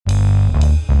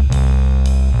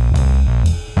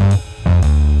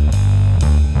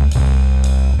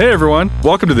Hey everyone,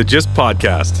 welcome to the Gist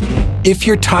Podcast. If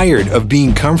you're tired of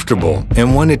being comfortable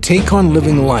and want to take on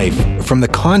living life from the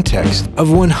context of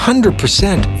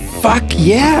 100%, fuck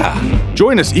yeah!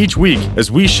 Join us each week as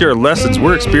we share lessons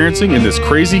we're experiencing in this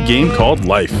crazy game called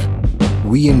life.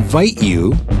 We invite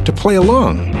you to play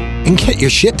along and get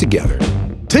your shit together.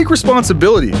 Take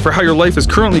responsibility for how your life is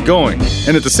currently going,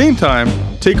 and at the same time,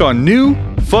 take on new,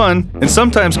 fun, and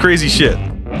sometimes crazy shit.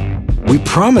 We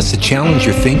promise to challenge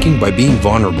your thinking by being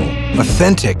vulnerable,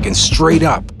 authentic, and straight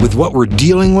up with what we're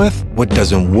dealing with, what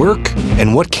doesn't work,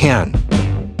 and what can.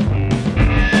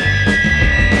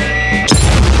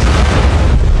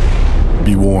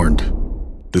 Be warned,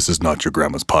 this is not your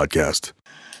grandma's podcast.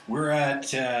 We're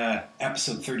at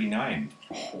episode 39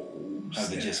 of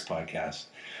the Gist Podcast.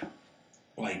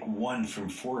 Like 1 from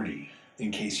 40,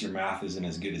 in case your math isn't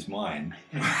as good as mine.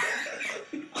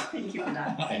 Thank you for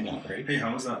that. I know, right? Hey,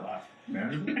 how was that laugh?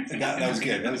 Manageable? That was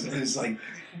good. It was like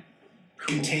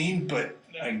contained, but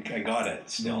I got it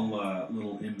still.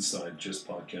 Little inside Gist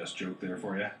Podcast joke there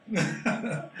for you.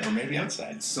 Or maybe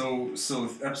outside. So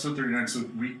episode 39, so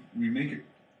we make a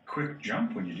quick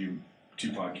jump when you do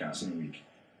 2 podcasts in a week.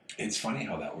 It's funny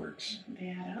how that works.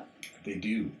 They add up. They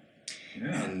do.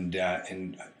 Yeah.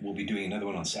 And we'll be doing another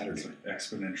one on Saturday. It's like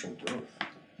exponential growth.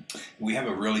 We have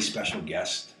a really special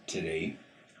guest today.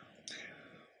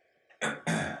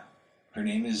 Her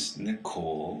name is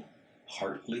Nicole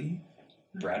Hartley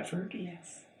Bradford.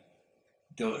 Yes.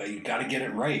 You got to get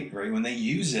it right? When they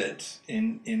use it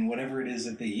in whatever it is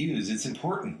that they use, it's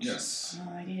important. Yes.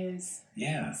 Oh, it is.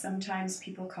 Yeah. Sometimes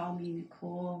people call me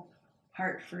Nicole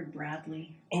Hartford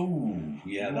Bradley. Oh,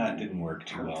 yeah, that didn't work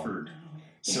too Hartford.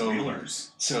 well. The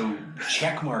Whalers. So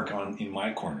check mark in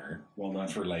my corner. Well done.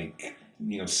 For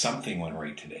something went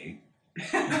right today.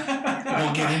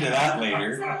 We'll get into that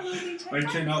later. I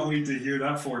cannot wait to hear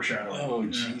that foreshadowing. Oh,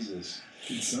 Jesus.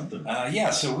 It's something.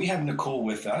 So we have Nicole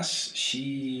with us.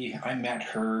 I met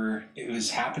her, it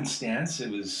was happenstance, it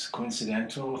was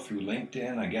coincidental through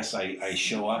LinkedIn. I guess I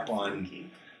show up on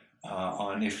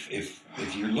if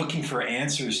you're looking for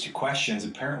answers to questions,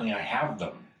 apparently I have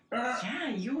them. Yeah,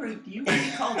 you were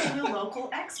called a local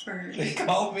expert. They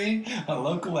called me a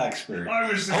local expert. I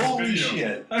wish there was Holy video.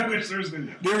 shit. I wish there was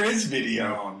video. There is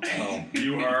video. No,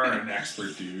 you are an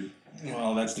expert, dude.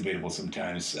 Well, that's debatable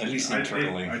sometimes, at least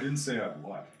internally. I didn't say I've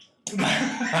left.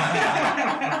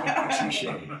 Touche.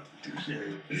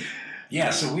 Yeah,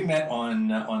 so we met on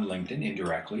LinkedIn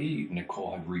indirectly.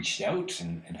 Nicole had reached out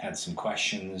and had some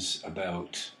questions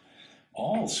about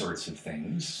all sorts of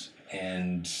things.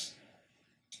 And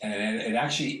it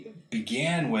actually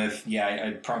began with,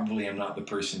 I probably am not the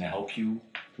person to help you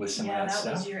with some of that stuff. Yeah,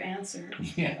 that was your answer.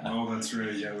 Yeah. Oh, that's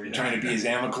right. Yeah, we trying to be as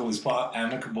amicable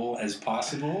as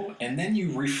possible, and then you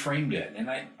reframed it. And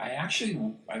I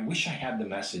wish I had the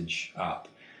message up,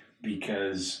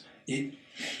 because it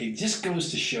just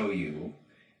goes to show you,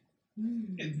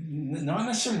 not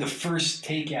necessarily the first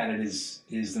take at it is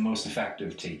the most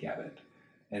effective take at it.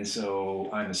 And so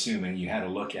I'm assuming you had a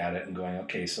look at it and going,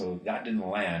 okay, so that didn't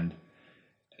land.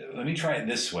 Let me try it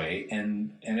this way.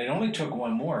 And it only took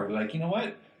one more. We're like, you know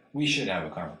what? We should have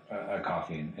a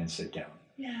coffee and sit down.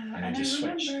 Yeah, and I just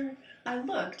remember I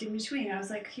looked in between. I was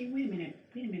like, hey, wait a minute.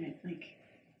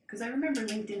 Because I remember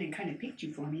LinkedIn had kind of picked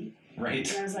you for me. Right.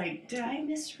 And I was like, did I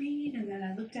misread? And then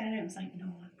I looked at it and I was like, no,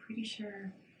 I'm pretty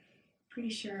sure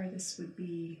this would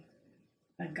be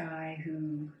a guy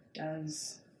who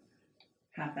does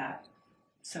have that.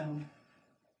 So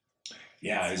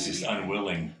yeah, I was just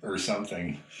unwilling or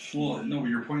something. Well, no,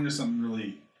 you're pointing to something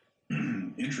really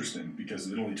interesting, because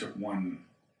it only took one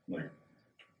more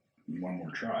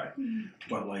try. Mm-hmm.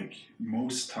 But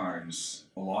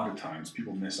a lot of times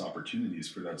people miss opportunities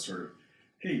for that sort of,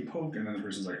 hey, poke, and then the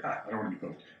person's like, I don't want to be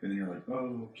poked. And then you're like,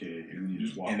 oh, okay. And then you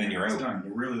just walk and then you're it's out. done.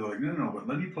 But really, no, but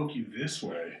let me poke you this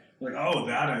way. Like, oh,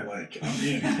 that I like. I'm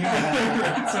in.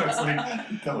 So it's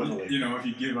like, totally. If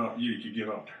you give up, you could give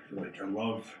up. I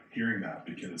love hearing that,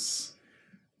 because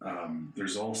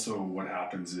there's also what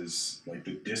happens is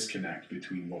the disconnect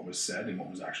between what was said and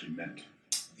what was actually meant.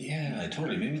 Yeah,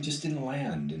 totally. Maybe it just didn't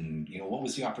land. And, what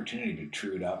was the opportunity to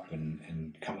true it up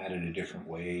and come at it a different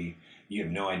way? You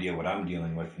have no idea what I'm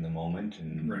dealing with in the moment.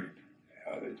 And right.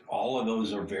 All of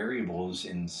those are variables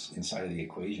inside of the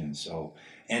equation. So,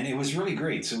 and it was really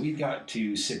great. So we got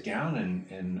to sit down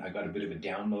and I got a bit of a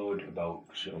download about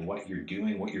what you're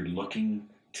doing, what you're looking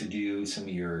to do, some of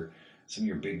your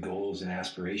big goals and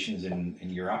aspirations, and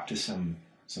you're up to some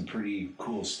pretty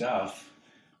cool stuff.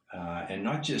 And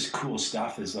not just cool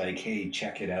stuff is like, hey,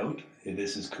 check it out.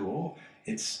 This is cool.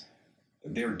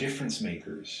 They're difference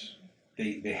makers.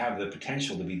 They have the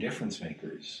potential to be difference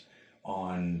makers.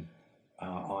 on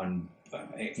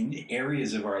in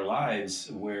areas of our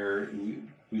lives where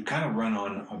we've kind of run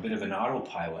on a bit of an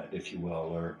autopilot, if you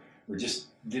will, or just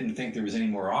didn't think there was any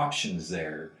more options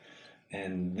there.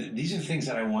 And these are things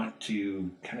that I want to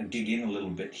kind of dig in a little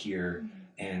bit here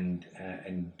and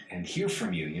hear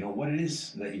from you. You know what it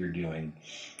is that you're doing,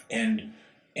 and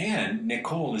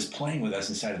Nicole is playing with us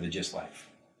inside of the Just Life.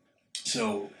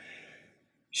 So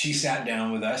she sat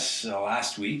down with us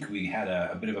last week. We had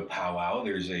a bit of a powwow.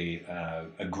 There's a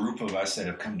group of us that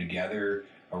have come together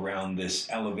around this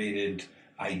elevated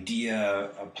idea,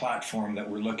 a platform that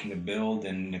we're looking to build.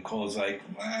 And Nicole's like,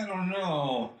 I don't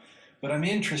know, but I'm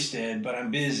interested, but I'm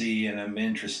busy and I'm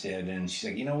interested. And she's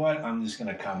like, you know what? I'm just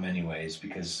going to come anyways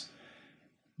because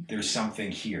there's something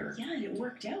here. Yeah, and it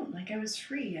worked out. Like I was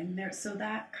free, and there. So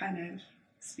that kind of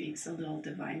speaks a little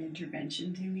divine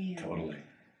intervention to me. And, Totally.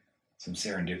 Some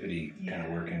serendipity kind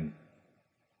of working,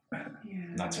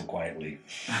 not so quietly.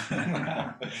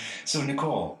 So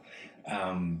Nicole,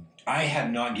 I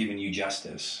have not given you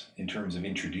justice in terms of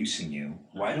introducing you.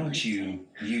 Why don't you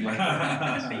like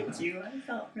that? Thank you. I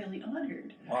felt really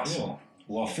honored. Awesome.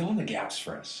 Well, fill in the gaps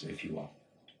for us, if you will.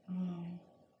 Oh,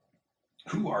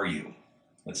 Who are you?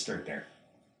 Let's start there.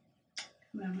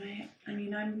 who am I? I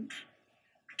mean, I'm.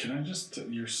 Can I just?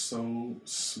 You're so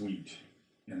sweet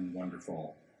and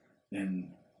wonderful and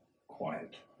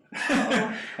quiet.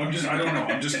 I don't know.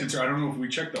 I'm just concerned. I don't know if we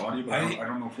checked the audio, but I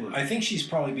don't know if we're. I think she's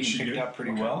probably being Is she picked good? up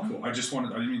pretty Okay, well. Cool. I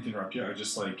didn't mean to interrupt you. I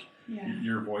just Yeah.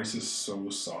 your voice is so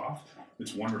soft.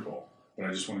 It's wonderful. But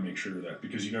I just want to make sure that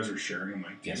because you guys are sharing a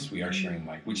mic. Yes, we are sharing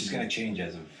mic, which is going to change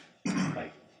as of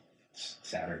like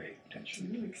Saturday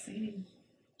potentially. Ooh, exciting.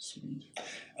 Sweet.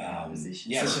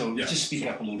 Position. Yeah, Sure, so yeah. just speak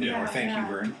up a little bit Yeah. more. Thank Yeah. you,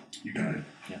 Vern. You got it.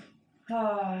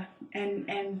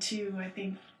 And two, I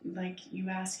think like you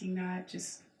asking that,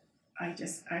 I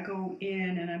go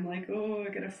in and I'm like, oh, I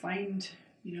gotta find,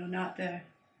 not the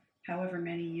however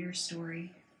many year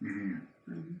story,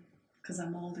 Mm-hmm. because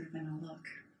I'm older than I look.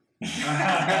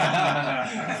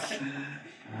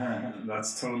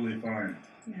 That's totally fine.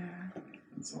 Yeah.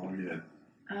 It's all good.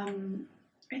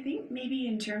 I think maybe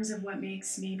in terms of what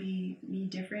makes maybe me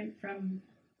different from,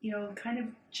 kind of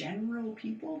general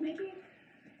people maybe,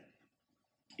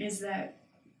 is that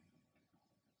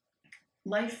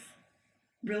life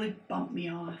really bumped me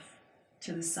off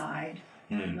to the side.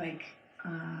 Like,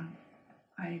 I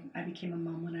became a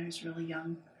mom when I was really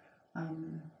young,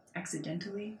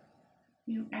 accidentally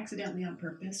on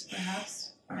purpose,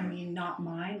 perhaps. I mean, not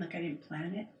mine, like I didn't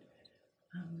plan it.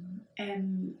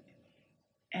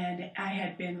 And I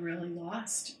had been really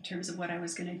lost in terms of what I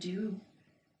was going to do.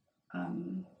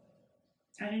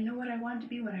 I didn't know what I wanted to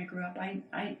be when I grew up. I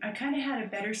kind of had a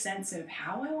better sense of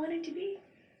how I wanted to be,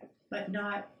 but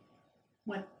not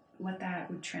what that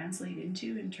would translate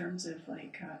into in terms of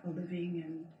like a living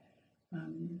and.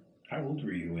 How old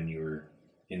were you when you were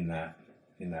in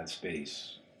that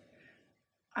space?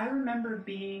 I remember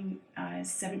being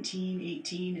 17,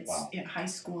 18 in high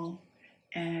school,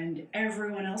 and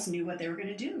everyone else knew what they were going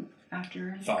to do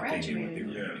after they Thought they knew what graduated. they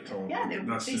were Yeah, going to do. totally. Yeah,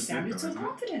 That's they just it, sounded though, so isn't it?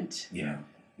 confident. Yeah.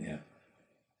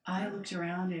 I looked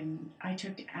around and I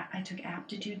took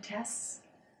aptitude tests,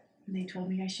 and they told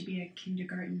me I should be a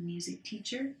kindergarten music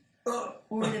teacher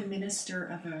or the minister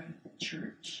of a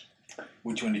church.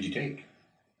 Which one did you take?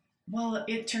 Well,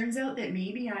 it turns out that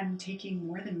maybe I'm taking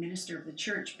more than minister of the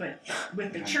church, but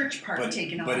with the church part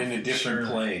taken off. But in a different Sure.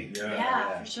 play.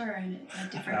 Yeah, for sure, and a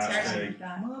different Hashtag starting with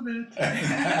that. love it.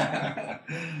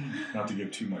 Not to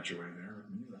give too much away there.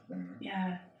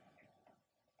 Yeah.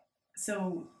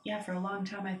 So, yeah, for a long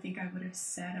time, I think I would have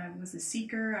said I was a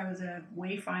seeker, I was a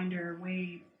wayfinder,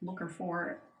 way looker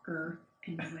for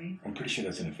anyway. I'm pretty sure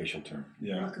that's an official term.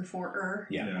 Yeah. Looker for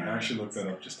Yeah. Yeah, I actually looked that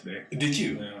up just today. Did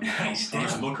you? Yeah. Nice. I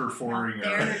was looker foring.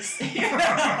 There's.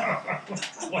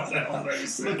 What the hell did I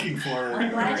say? Looking for.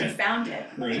 I'm glad you found it.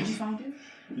 Right. Did you find it?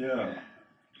 Yeah.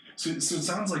 So it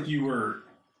sounds like you were,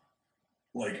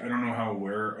 like, I don't know how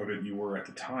aware of it you were at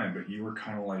the time, but you were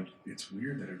kind of like, it's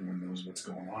weird that everyone knows what's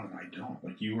going on and I don't.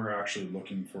 Like, you were actually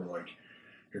looking for, like,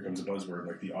 here comes a buzzword,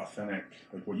 like the authentic,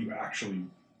 like what you actually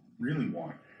really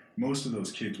want. Most of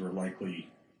those kids were likely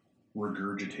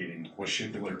regurgitating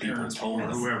shit that their people parents told or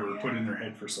us. whoever put in their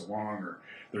head for so long, or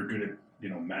they're good at,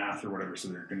 math or whatever, so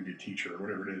they're going to be a teacher or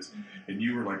whatever it is. And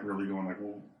you were like really going like,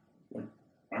 well, like,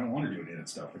 I don't want to do any of that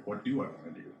stuff. Like, what do I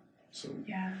want to do? So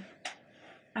Yeah.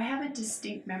 I have a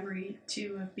distinct memory,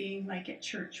 too, of being, like, at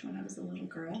church when I was a little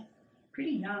girl.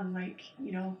 Pretty young, like,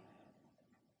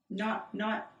 not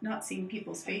seeing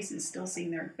people's faces, still seeing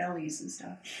their bellies and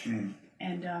stuff.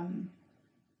 And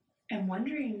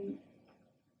wondering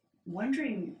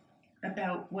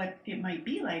about what it might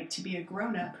be like to be a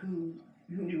grown-up who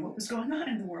knew what was going on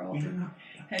in the world and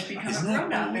had become Isn't a that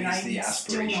grown-up, and always the I'm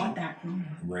still aspiration? not that grown-up.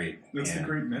 Right. That's yeah. the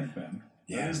great myth, man.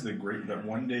 Yeah. That is the great, that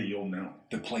one day you'll know.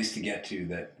 The place to get to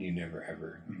that you never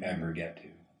ever get to.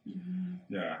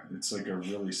 Yeah, it's like a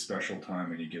really special time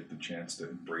when you get the chance to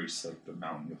embrace like the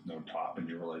mountain with no top, and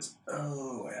you realize,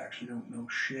 oh, I actually don't know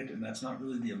shit, and that's not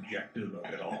really the objective of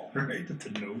it all, right?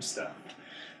 To know stuff,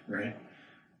 right?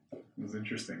 It was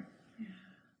interesting.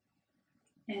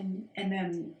 And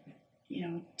then, you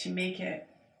know, to make it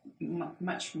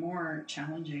much more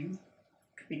challenging,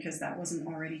 because that wasn't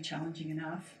already challenging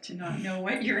enough to not know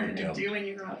what you're going to do when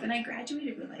you grow up. And I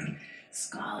graduated with like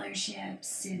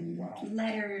scholarships and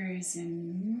letters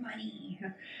and money.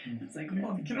 It's like,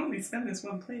 well, you can only spend this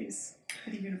one place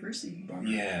at a university.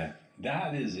 Yeah,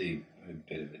 that is a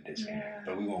bit of a disconnect, Yeah.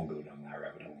 but we won't go down that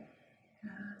rabbit hole.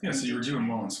 Yeah, so you were doing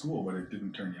well in school, but it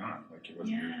didn't turn you on. Like it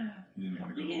wasn't. Yeah. You didn't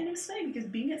want to go. Yeah, and it was funny because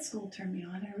being at school turned me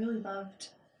on. I really loved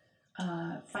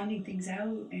finding things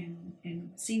out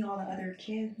and seeing all the other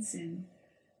kids and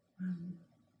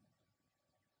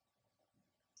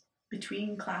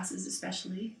between classes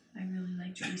especially. I really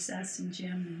liked recess and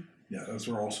gym. Yeah, those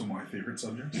were also my favorite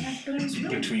subjects. But I was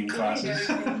really Between good classes.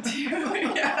 at everything too.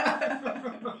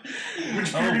 Yeah.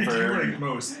 Which period do you Vern. like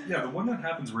most? Yeah, the one that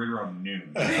happens right around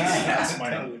noon. That's my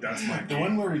The gig.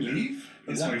 one where we leave?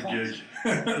 That's Is that my class?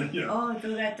 gig. Yeah. Oh,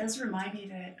 though that does remind me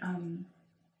that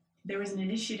there was an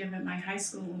initiative at my high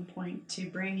school at one point to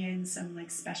bring in some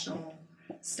like special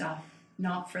stuff,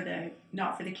 not for the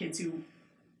kids who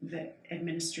the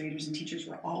administrators and teachers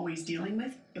were always dealing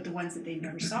with, but the ones that they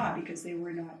never saw because they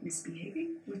were not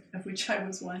misbehaving, of which I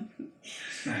was one.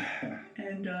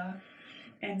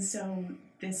 And so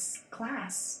this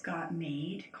class got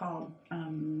made called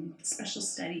Special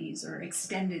Studies or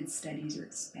Extended Studies or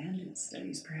Expanded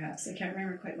Studies, perhaps. I can't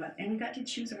remember quite what. And we got to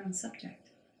choose our own subject.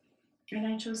 And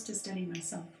I chose to study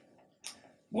myself.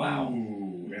 Wow.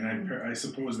 Ooh, and I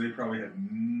suppose they probably had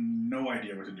no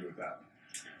idea what to do with that.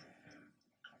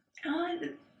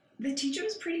 The teacher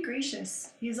was pretty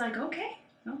gracious. He was like, okay,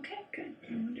 good.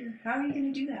 I wonder, how are you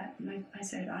going to do that? And I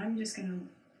said, I'm just going to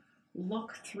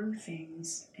look through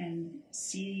things and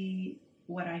see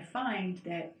what I find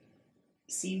that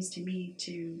seems to me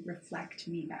to reflect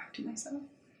me back to myself.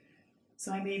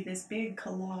 So I made this big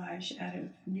collage out of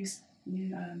new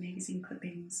magazine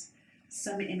clippings,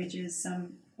 some images,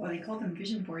 they call them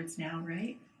vision boards now,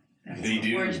 right? They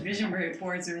do. Vision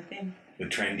boards are a thing. The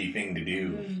trendy thing to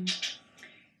do.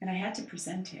 And I had to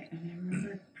present it, and I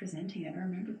remember presenting it. I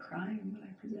remember crying when I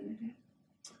presented it.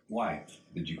 Why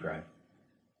did you cry?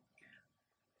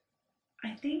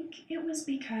 I think it was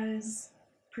because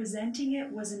presenting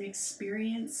it was an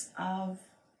experience of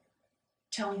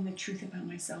telling the truth about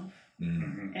myself.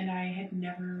 Mm-hmm. And I had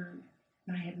not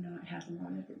had a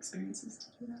lot of experiences to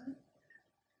do that.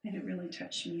 And it really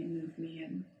touched me and moved me.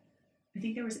 And I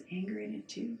think there was anger in it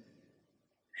too.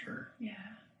 Sure. Yeah.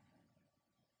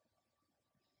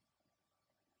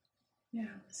 Yeah,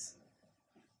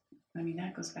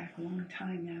 that goes back a long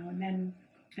time now. And then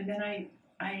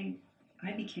I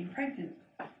became pregnant.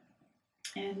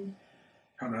 And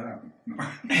How'd that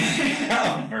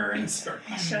Oh, Vern. I'll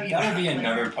show you. That'll be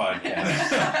another podcast.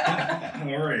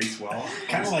 happen? All right, well.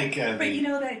 Kind of like But you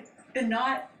know that the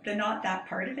not that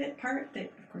part that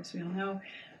of course we all know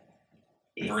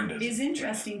Vern does. is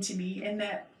interesting to me in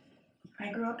that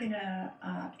I grew up in a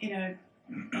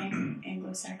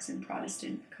Anglo-Saxon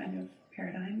Protestant kind of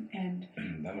paradigm, and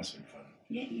that must have been fun.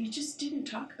 yeah, you just didn't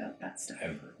talk about that stuff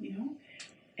Ever. you know,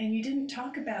 and you didn't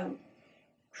talk about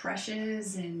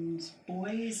crushes and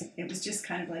boys. It was just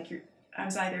kind of like I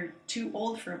was either too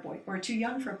old for a boy or too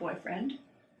young for a boyfriend,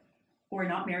 or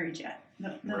not married yet.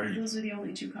 Right. Those were the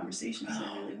only two conversations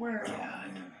that really were.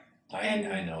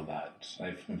 I know that.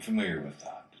 I'm familiar with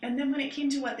that. And then when it came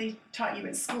to what they taught you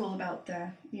at school about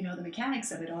the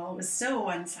mechanics of it all, it was so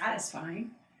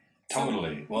unsatisfying.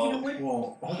 Totally. So, Well,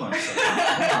 Well, hold on a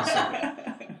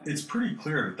second. It's pretty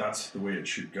clear that that's the way it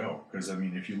should go. Because, I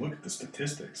mean, if you look at the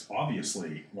statistics,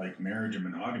 obviously, like, marriage and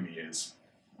monogamy is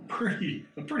a pretty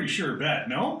sure bet,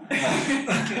 no?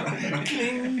 anyone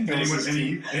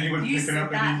you picking said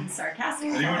up that any... in sarcastic.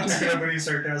 Anyone picking up any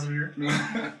sarcasm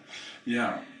here?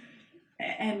 Yeah.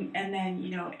 And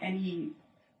then,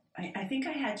 I think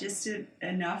I had just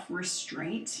enough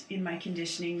restraint in my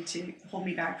conditioning to hold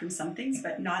me back from some things,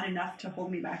 but not enough to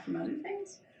hold me back from other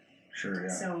things. Sure, yeah.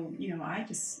 So,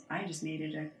 I just made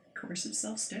it a course of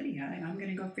self-study. I'm going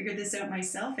to go figure this out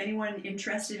myself. Anyone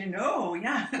interested in,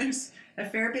 there's a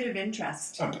fair bit of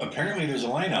interest. apparently there's a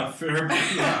lineup. Fair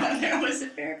bit, yeah. There was a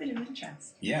fair bit of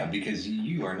interest. Yeah, because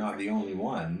you are not the only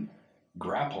one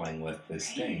grappling with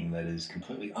this thing that is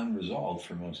completely unresolved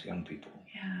for most young people.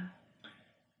 Yeah.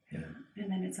 Yeah.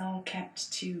 And then it's all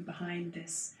kept to behind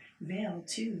this veil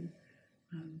too.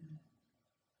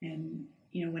 And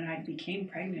you know, when I became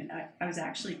pregnant, I was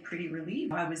actually pretty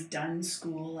relieved. I was done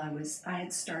school. I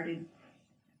had started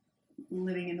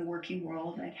living in the working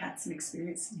world. I'd had some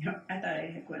experience. You know, I thought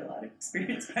I had quite a lot of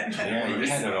experience by then. Yeah, you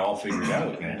had it all figured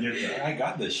out, man. Yeah. I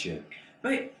got this shit.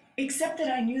 But except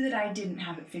that I knew that I didn't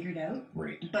have it figured out.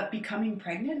 Right. But becoming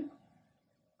pregnant,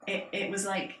 it was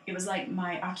like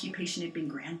my occupation had been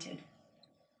granted.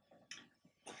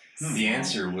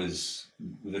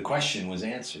 The question was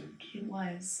answered. It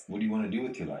was. What do you want to do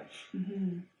with your life?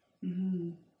 Mm-hmm.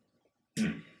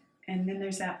 Mm-hmm. And then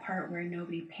there's that part where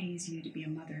nobody pays you to be a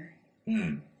mother.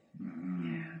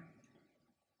 Mm-hmm. Yeah.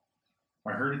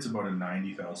 I heard it's about a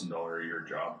 $90,000 a year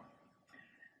job.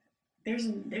 There's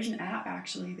an app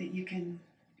actually that you can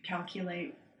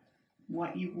calculate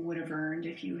what you would have earned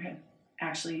if you had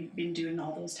actually been doing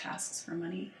all those tasks for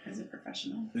money as a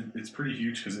professional. It's pretty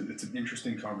huge because it's an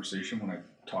interesting conversation when I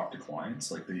talk to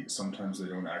clients. Like sometimes they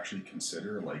don't actually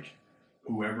consider like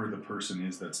whoever the person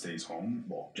is that stays home.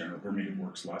 Well, generally, or maybe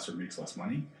works less or makes less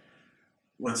money.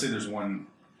 Let's say there's one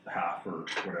half or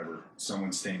whatever,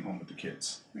 someone staying home with the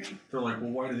kids. Right. They're like, well,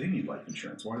 why do they need life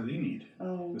insurance? Why do they need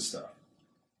Oh. this stuff?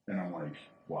 And I'm like,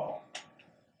 well,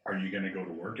 are you going to go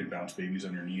to work and bounce babies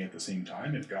on your knee at the same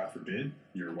time if, God forbid,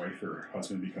 your wife or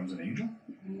husband becomes an angel?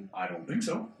 Mm-hmm. I don't think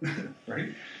so,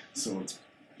 right? So it's,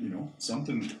 you know,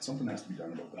 something has to be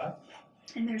done about that.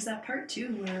 And there's that part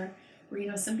too where you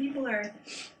know some people are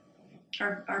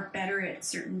better at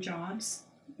certain jobs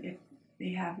if they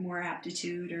have more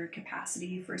aptitude or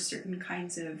capacity for certain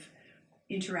kinds of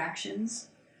interactions,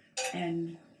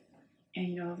 and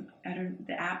you know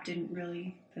the app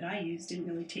that I used didn't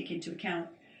really take into account,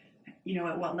 you know,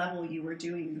 at what level you were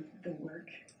doing the work.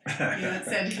 You know, it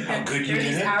said How good you there's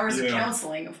did these it? hours of Yeah.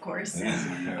 counseling, of course.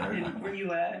 And were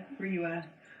you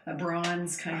a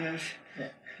bronze kind of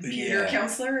Peter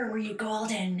counselor, or were you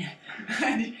golden?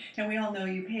 And we all know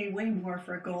you pay way more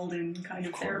for a golden kind of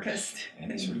Of course. therapist.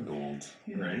 Any sort of gold.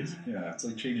 Right? Yeah, it's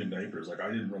like changing diapers. Like I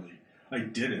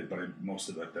did it, but I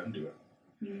mostly let them do it.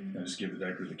 I just give the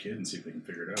diaper to the kid and see if they can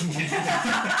figure it out.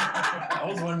 I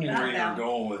was wondering where you Not were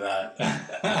going with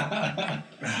that.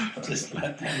 Just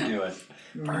let them do it.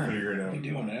 Figure it What out. are you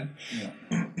doing, man? Yeah.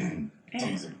 It's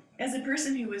And easy. as a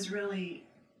person who was really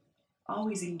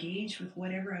always engaged with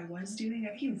whatever I was doing,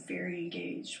 I became very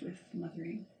engaged with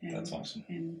mothering and, That's awesome.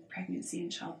 and pregnancy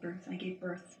and childbirth. I gave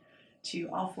birth to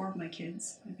all 4 of my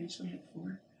kids. I eventually had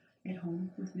 4 at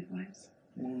home with midwives.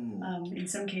 In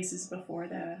some cases before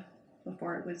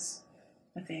it was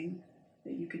a thing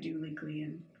that you could do legally,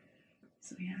 and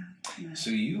so yeah. I'm a So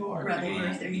you are rebel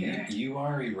birther here. you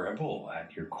are a rebel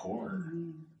at your core.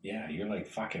 Yeah, you're like,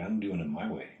 fuck it, I'm doing it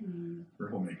my way.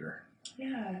 Rebel maker.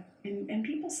 Yeah, and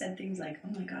people said things like,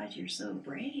 "Oh my God, you're so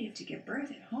brave to give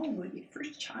birth at home with your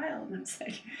first child." And I was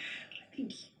like, I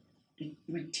think it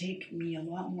would take me a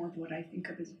lot more of what I think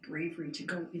of as bravery to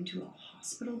go into a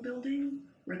hospital building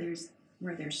where there's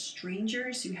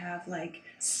strangers who have like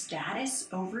status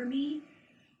over me,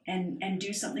 and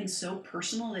do something so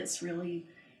personal that's really,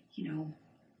 you know,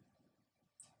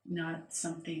 not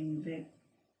something that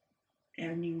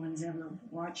anyone's ever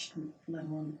watched, let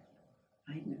alone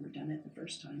I'd never done it the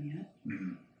first time yet.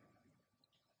 Mm-hmm.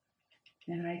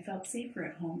 And I felt safer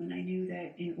at home, and I knew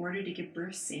that in order to give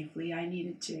birth safely, I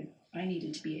needed to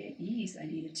be at ease. I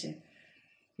needed to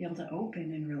be able to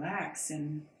open and relax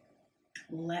and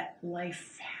let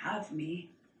life have me.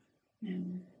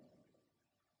 And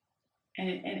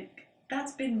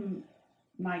that's been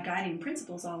my guiding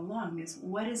principles all along, is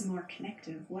what is more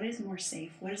connective, what is more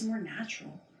safe, what is more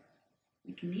natural.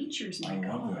 Like nature's my I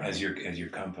love God. that. As your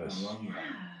compass. I love that.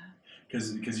 Yeah.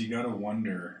 Because you got to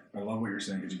wonder, I love what you're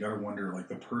saying, because you got to wonder, like,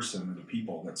 the person or the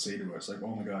people that say to us, like,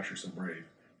 oh my gosh, you're so brave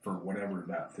for whatever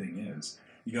that thing is.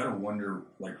 You got to wonder,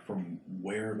 like, from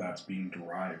where that's being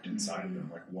derived inside of them.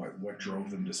 Like, what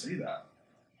drove them to say that?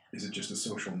 Is it just a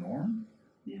social norm?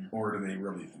 Yeah. Or do they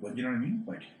really, like, you know what I mean?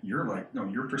 Like, you're like, no,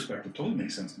 your perspective totally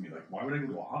makes sense to me. Like, why would I go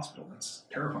to a hospital? That's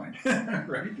terrifying,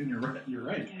 right? And you're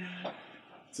right. Yeah.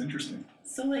 It's interesting.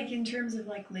 So, like, in terms of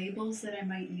like labels that I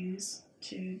might use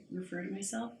to refer to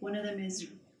myself, one of them is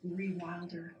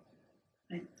rewilder.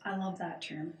 I love that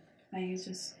term. I think it's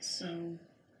just so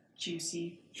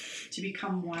juicy to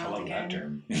become wild I love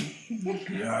again. that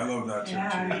term. Yeah, I love that term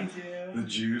Yeah, too. me too. The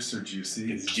juice or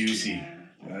juicy. It's juicy. Yeah.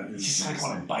 That You is just like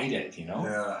want to bite it, you know?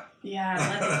 Yeah.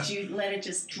 Yeah, let it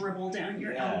just dribble down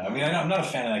your Yeah, elbow. I mean, I'm not a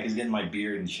fan of that because getting my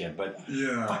beard and shit, but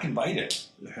Yeah. fucking bite it.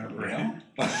 Yeah, You right. know?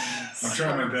 I'm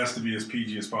trying my best to be as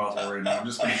PG as possible right now. I'm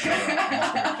just going to shut up. I'm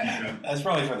just going to keep it. That's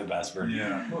probably for the best, Bernie.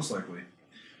 Yeah, most likely.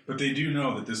 But they do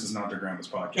know that this is not their grandma's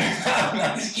podcast.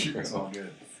 That's true. It's all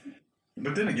good.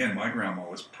 But then again, my grandma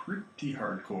was pretty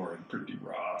hardcore and pretty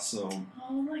raw, so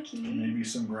Oh, lucky. maybe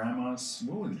some grandmas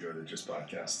will enjoy the Just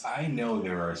podcast. I know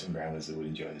there are some grandmas that would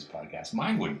enjoy this podcast.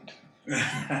 Mine wouldn't.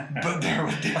 But there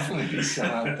would definitely be some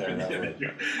out there that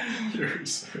would.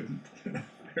 Yours wouldn't.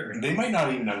 Fair enough. They might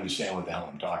not even understand what the hell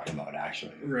I'm talking about,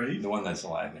 actually. Right? The one that's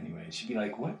alive, anyway. She'd be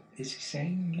like, what is he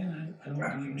saying again? I don't I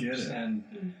don't even get it. understand.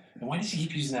 And why does he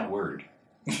keep using that word?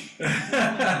 You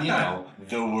know,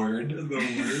 the word. The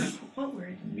word. What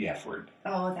word? The F word.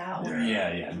 Oh, that one.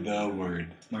 Yeah, the word.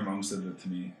 My mom said that to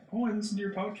me. Oh, I listened to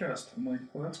your podcast. I'm like,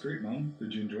 well, that's great, Mom.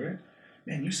 Did you enjoy it?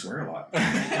 Man, you swear a lot.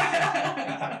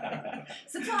 I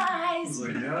Surprise! was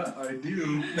like, yeah, I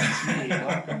do.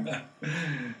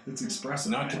 It's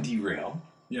expressive. Not to man. derail.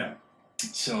 Yeah.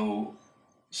 So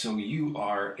you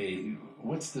are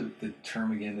what's the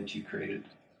term again that you created?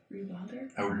 Rewilder?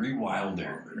 A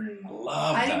rewilder. Mm. I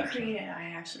love I that. didn't create it. I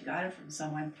actually got it from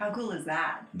someone. How cool is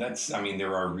that? There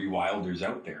are rewilders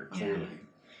out there, clearly.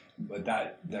 But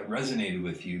that resonated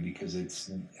with you because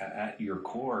it's at your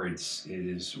core, it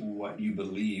is what you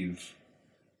believe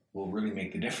will really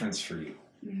make the difference for you.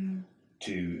 Mm.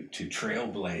 To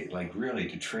trailblaze, like really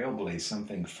to trailblaze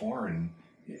something foreign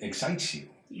excites you,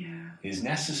 Yeah. is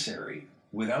necessary.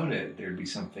 Without it, there'd be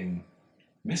something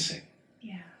missing.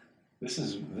 Yeah. This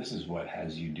is what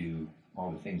has you do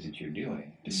all the things that you're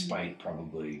doing, despite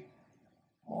probably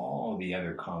all the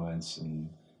other comments and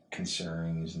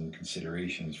concerns and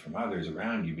considerations from others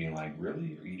around you being like,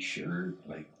 really? Are you sure?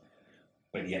 Like,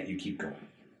 but yet you keep going.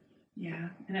 Yeah.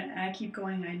 And I keep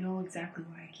going. I know exactly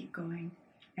why I keep going.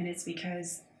 And it's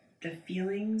because the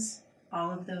feelings,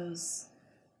 all of those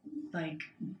like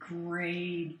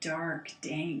gray, dark,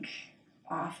 dank,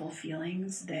 awful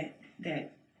feelings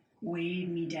that weighed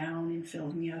me down and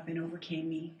filled me up and overcame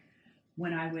me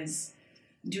when I was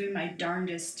doing my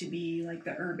darndest to be like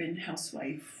the urban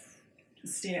housewife,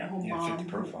 stay-at-home Yeah, mom fit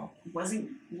the profile. who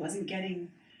wasn't getting,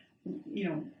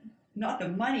 not the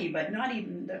money, but not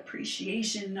even the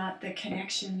appreciation, not the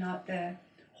connection, not the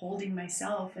holding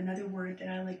myself. Another word that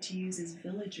I like to use is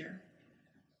villager,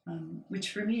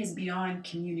 which for me is beyond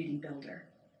community builder.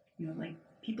 Like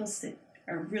people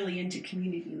are really into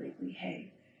community lately,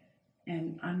 hey.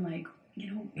 And I'm like,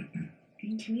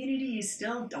 in community, you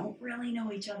still don't really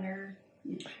know each other.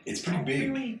 It's pretty Don't big.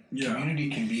 really- Yeah. Community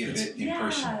can be a bit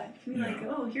impersonal. Yeah, you're like,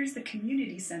 oh, here's the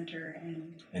community center,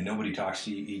 And nobody talks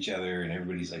to each other, and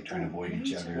everybody's like trying to avoid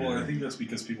each other. Well, I think that's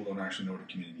because people don't actually know what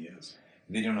a community is.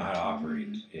 They don't know how to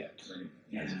operate yet Right.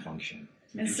 as a Yeah. function.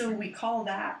 and so we call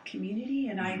that community.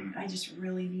 And Mhm. I just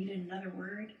really needed another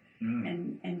word.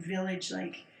 Mm. And village,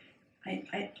 like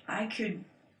I could,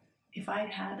 if I'd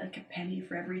had like a penny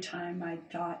for every time I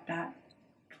thought that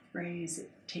phrase, it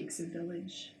takes a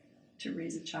village to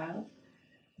raise a child.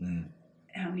 Mm.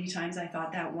 How many times I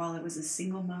thought that while I was a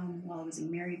single mom, while I was a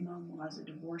married mom, while I was a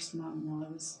divorced mom, while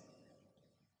I was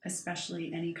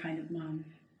especially any kind of mom,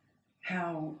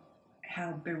 how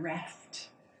bereft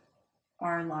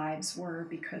our lives were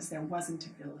because there wasn't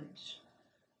a village.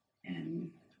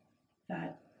 And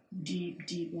that deep,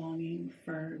 deep longing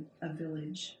for a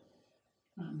village,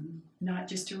 not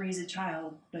just to raise a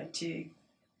child, but to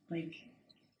like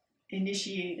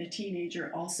initiate a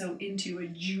teenager also into a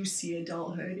juicy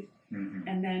adulthood, Mhm.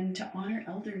 and then to honor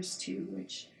elders too,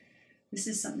 which this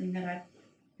is something that I've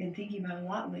been thinking about a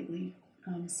lot lately,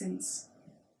 since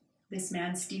this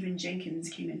man Stephen Jenkins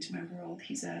came into my world.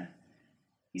 He's an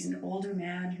older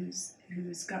man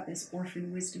who's got this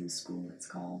orphan wisdom school, it's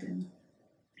called, and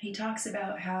he talks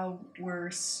about how we're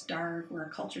a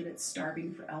culture that's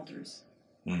starving for elders.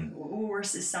 Mm. We're a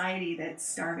society that's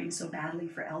starving so badly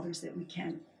for elders that we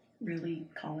can't really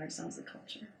call ourselves a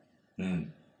culture. Mm.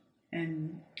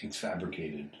 And It's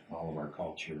fabricated. All of our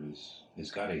culture has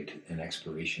got an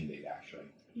expiration date, actually.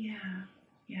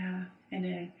 yeah,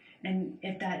 and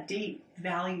at that date,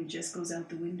 value just goes out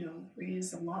the window. It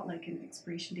is a lot like an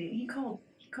expiration date. He called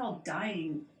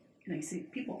dying. Like, see,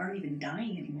 people aren't even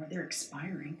dying anymore; they're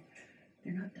expiring.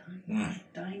 They're not dying. Mm.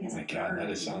 Dying Oh is my a God, verb,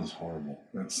 that sounds horrible.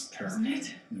 That's terrible. isn't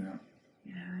it? Yeah.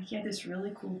 Yeah, he had this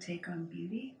really cool take on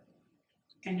beauty,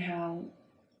 and how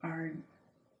our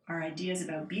ideas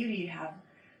about beauty have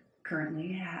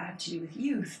to do with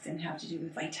youth and have to do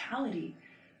with vitality,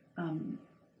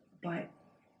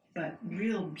 but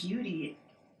real beauty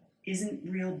isn't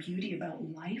real beauty about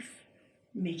life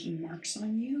making marks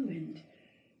on you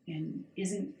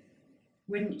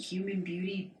wouldn't human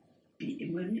beauty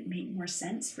wouldn't it make more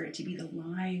sense for it to be the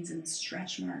lines and the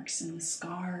stretch marks and the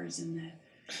scars and the...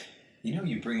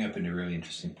 You bring up a really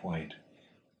interesting point.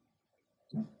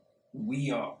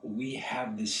 We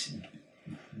have this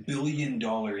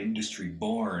billion-dollar industry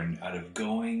born out of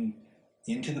going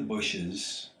into the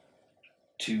bushes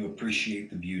to appreciate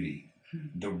the beauty,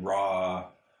 the raw,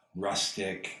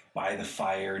 rustic, by the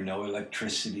fire, no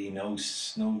electricity, no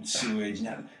sewage.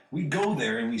 Now, we go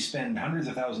there and we spend hundreds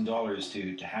of thousands of dollars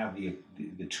to have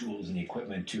the tools and the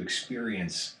equipment to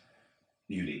experience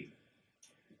beauty.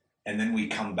 And then we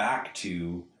come back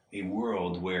to a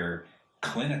world where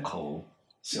clinical,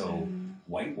 so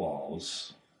white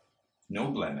walls,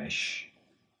 no blemish,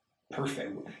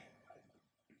 perfect.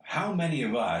 How many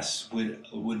of us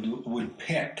would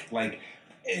pick, like,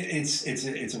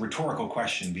 it's a rhetorical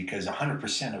question, because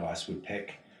 100% of us would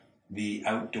pick the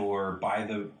outdoor, by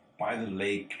the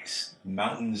lakes,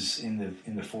 mountains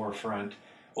in the forefront,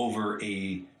 over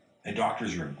a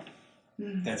doctor's room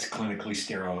that's clinically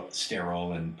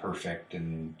sterile and perfect,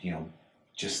 and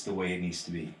just the way it needs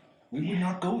to be. We would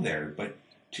not go there, but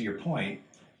to your point,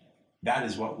 that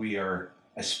is what we are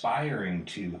aspiring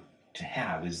to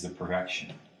have, is the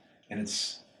perfection, and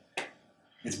it's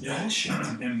bullshit.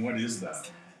 And what is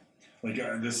that? Like,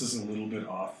 this is a little bit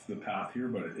off the path here,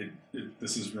 but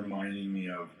this is reminding me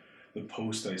of the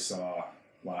post I saw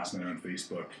last night on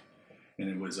Facebook, and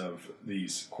it was of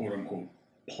these quote-unquote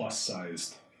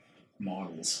plus-sized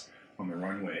models on the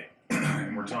runway.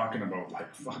 And we're talking about,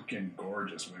 like, fucking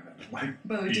gorgeous women. Like,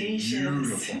 bodacious.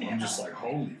 Beautiful. Yeah. I'm just like,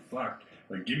 holy fuck.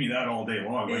 Like, give me that all day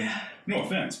long. Like, no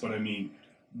offense, but I mean,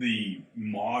 the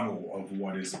model of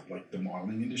what is, like, the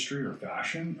modeling industry or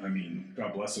fashion, I mean,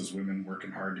 God bless those women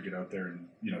working hard to get out there and,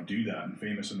 do that, and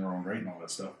famous in their own right and all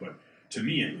that stuff. But to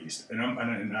me, at least,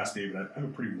 and ask David, I have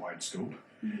a pretty wide scope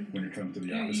when it comes to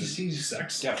the opposite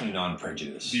sex. Definitely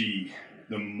non-prejudice. The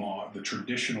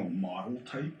traditional model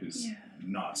type is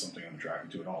not something I'm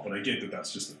attracted to at all. But I get that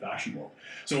that's just the fashion world.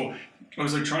 So I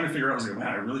was like trying to figure out, I was like, man,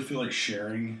 I really feel like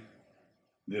sharing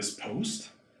this post,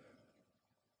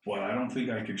 but I don't think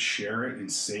I could share it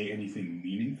and say anything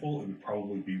meaningful. It would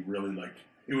probably be really, like,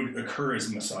 it would occur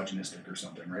as misogynistic or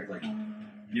something, right? Like,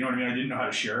 you know what I mean? I didn't know how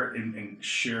to share it and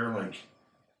share, like,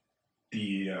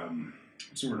 the,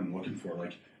 what's the word I'm looking for?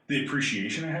 Like, the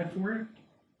appreciation I had for it,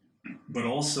 but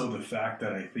also the fact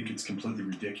that I think it's completely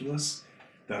ridiculous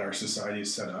that our society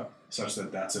is set up such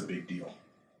that that's a big deal.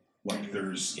 Like,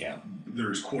 there's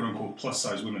quote unquote plus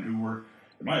size women who were,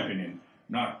 in my opinion,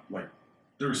 not like,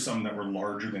 there were some that were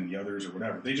larger than the others or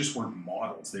whatever. They just weren't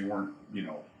models. They weren't,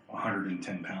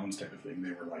 110 pounds type of thing.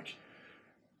 They were, like,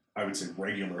 I would say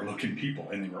regular looking people,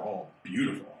 and they were all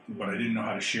beautiful. But I didn't know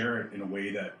how to share it in a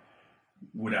way that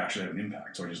would actually have an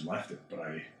impact, so I just left it. But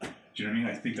do you know what I mean?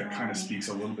 I think that kind of speaks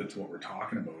a little bit to what we're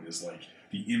talking about, is like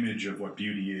the image of what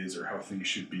beauty is or how things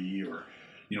should be, or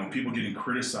people getting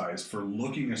criticized for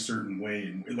looking a certain way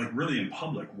and, like, really in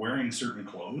public, wearing certain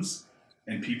clothes,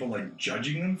 and people, like,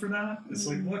 judging them for that. It's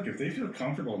like, look, if they feel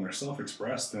comfortable and they're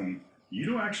self-expressed, then you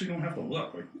don't have to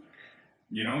look, like,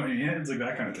 it's like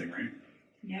that kind of thing, right?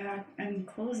 Yeah, I mean,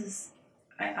 clothes is,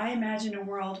 I imagine a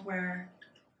world where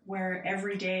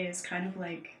every day is kind of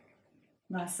like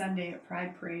last Sunday at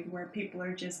Pride Parade, where people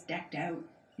are just decked out.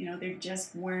 They're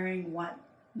just wearing what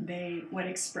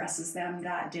expresses them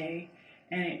that day,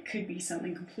 and it could be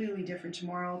something completely different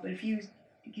tomorrow. But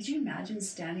could you imagine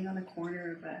standing on the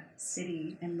corner of a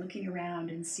city and looking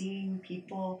around and seeing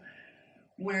people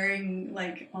wearing,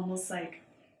 like, almost like,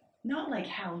 not like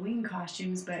Halloween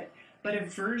costumes, but a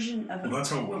version of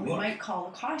what we might call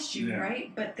a costume,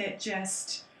 right? But that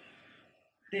just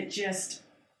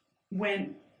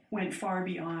went far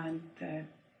beyond the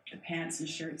pants and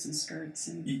shirts and skirts.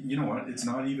 And you know what? It's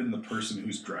not even the person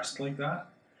who's dressed like that.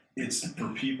 It's for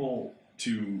people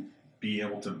to be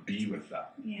able to be with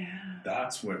that. Yeah.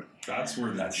 That's where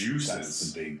the juice is.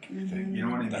 That's the big thing. You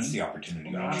know what I mean? That's the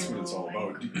opportunity. That's what it's all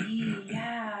about.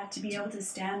 To be able to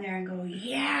stand there and go,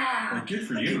 Like, good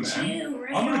for you, man.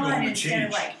 Right, I'm gonna go and instead change.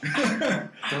 of like,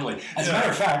 Totally. As a matter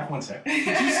of fact, one sec. Did you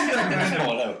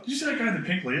see that guy in the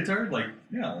pink leotard? Like,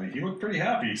 he looked pretty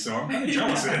happy, so I'm kind of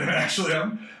jealous of him, actually.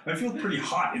 I feel pretty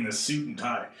hot in this suit and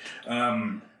tie.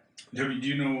 Do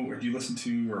you listen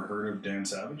to or heard of Dan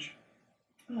Savage?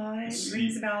 It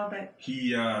rings a bell, but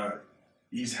he's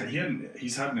had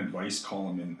an advice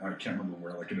column in, I can't remember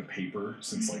where, like in a paper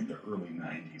since like the early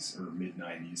 90s or mid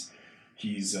 90s.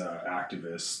 He's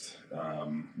activist,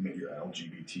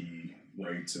 LGBT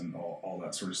rights and all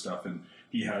that sort of stuff, and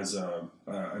he has an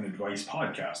advice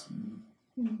podcast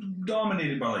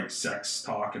dominated by, like, sex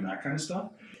talk and that kind of stuff.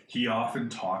 he often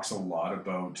talks a lot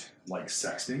about like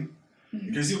sexting,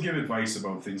 because he'll give advice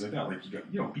about things like that.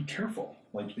 Like, be careful.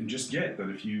 Like, and just get that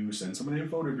if you send somebody a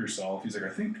photo of yourself, he's like,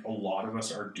 I think a lot of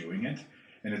us are doing it,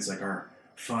 and it's like our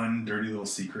fun, dirty little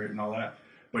secret and all that.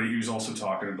 But he was also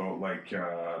talking about, like,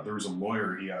 there was a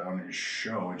lawyer he had on his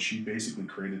show, and she basically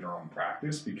created her own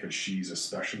practice because she's a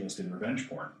specialist in revenge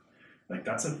porn. Like,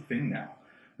 that's a thing now.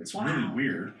 It's really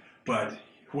weird. But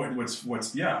what's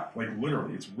like,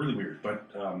 literally, it's really weird. But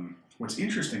what's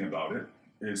interesting about it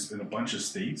is in a bunch of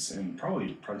states, and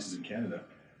probably places in Canada,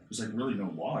 there's, like, really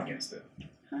no law against it.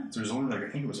 So there's only, like, I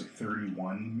think it was, like,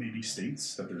 31 maybe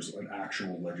states that there's an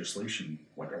actual legislation,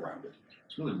 like, around it.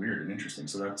 It's really weird and interesting,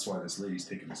 so that's why this lady's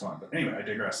taking this on. But anyway, I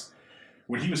digress.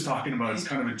 What he was talking about is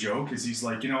kind of a joke, is he's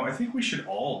like, I think we should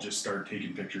all just start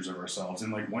taking pictures of ourselves.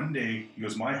 And, like, one day, he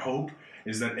goes, my hope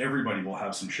is that everybody will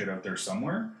have some shit out there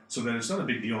somewhere so that it's not a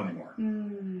big deal anymore.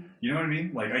 You know what I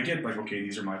mean? Like, I get, like, okay,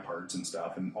 these are my parts and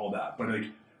stuff and all that, but, like,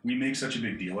 we make such a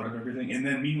big deal out of everything. And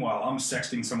then, meanwhile, I'm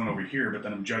sexting someone over here, but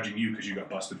then I'm judging you because you got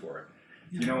busted for it.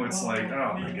 It's like,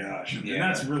 oh my gosh. And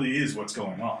that's really is what's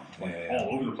going on. Like, all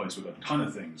over the place with a ton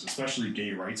of things, especially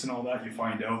gay rights and all that. You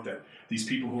find out that these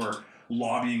people who are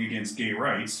lobbying against gay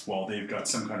rights, while they've got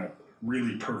some kind of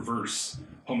really perverse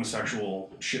homosexual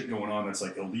shit going on that's,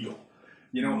 like, illegal.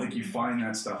 Like, you find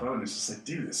that stuff out, and it's just like,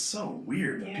 dude, it's so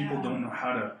weird that people don't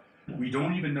know we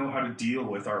don't even know how to deal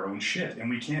with our own shit, and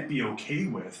we can't be okay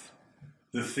with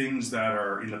the things that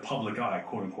are in the public eye,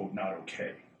 quote unquote, not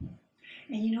okay.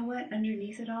 And you know what?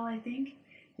 Underneath it all, I think,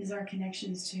 is our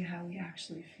connections to how we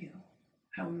actually feel,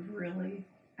 how we really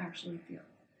actually feel.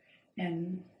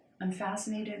 And I'm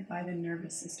fascinated by the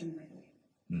nervous system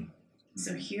lately.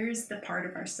 So here's the part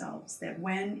of ourselves that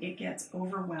when it gets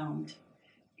overwhelmed,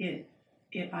 it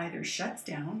either shuts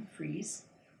down, freeze,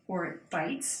 or it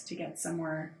fights to get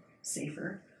somewhere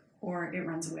safer, or it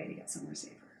runs away to get somewhere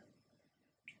safer.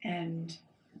 And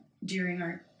during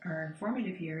our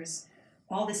formative years,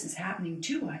 all this is happening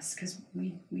to us because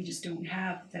we just don't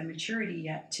have the maturity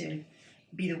yet to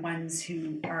be the ones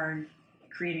who are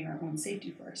creating our own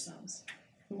safety for ourselves.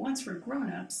 But once we're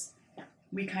grown-ups,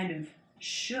 we kind of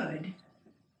should,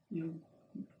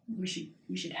 we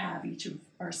should have each of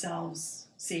ourselves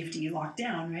safety locked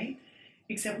down, right?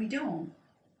 Except we don't.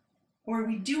 Or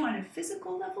we do on a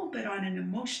physical level, but on an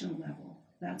emotional level,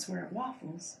 that's where it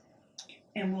waffles.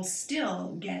 And we'll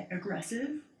still get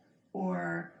aggressive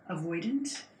or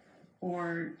avoidant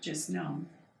or just numb.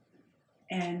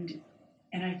 And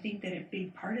I think that a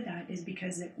big part of that is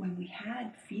because when we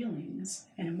had feelings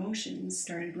and emotions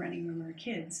started running when we were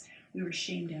kids, we were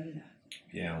shamed out of that.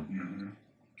 Yeah.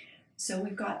 So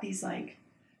we've got these like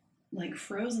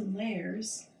frozen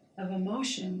layers of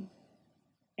emotion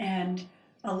and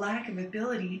a lack of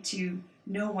ability to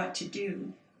know what to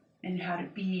do and how to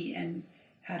be and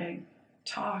how to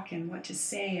talk and what to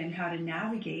say and how to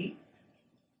navigate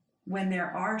when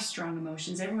there are strong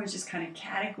emotions. Everyone's just kind of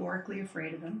categorically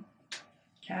afraid of them,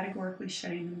 categorically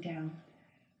shutting them down.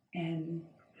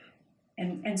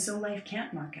 And so life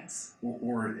can't mark us.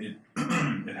 Or it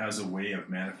it has a way of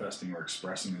manifesting or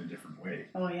expressing in a different way.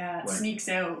 Oh yeah, it Like, sneaks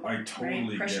out. I totally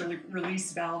right? Pressure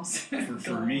release valves.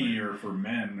 For me, or for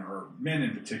men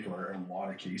in particular, in a lot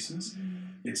of cases,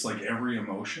 it's like every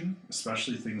emotion,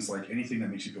 especially things like anything that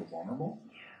makes you feel vulnerable,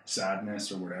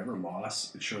 sadness or whatever,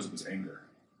 loss, it shows up as anger.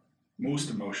 Most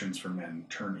emotions for men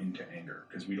turn into anger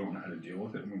because we don't know how to deal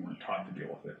with it and we weren't taught to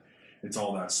deal with it. It's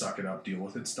all that suck it up, deal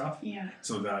with it stuff. Yeah.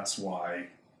 So that's why,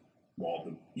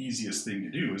 the easiest thing to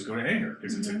do is go to anger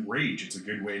because it's a rage. It's a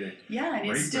good way to. Yeah, and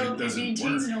right? it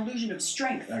maintains an illusion of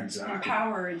strength and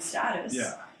power and status.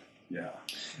 Yeah.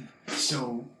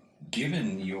 So,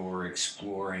 given you're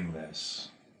exploring this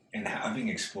and having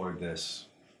explored this,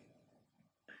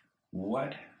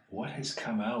 what has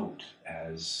come out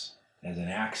as an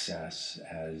access,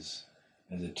 as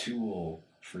a tool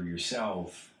for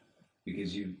yourself?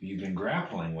 Because you've been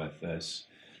grappling with this,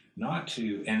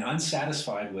 and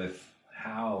unsatisfied with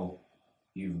how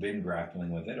you've been grappling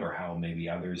with it, or how maybe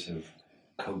others have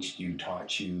coached you,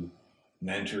 taught you,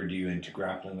 mentored you into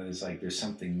grappling with it. It's like there's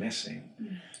something missing.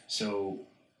 So,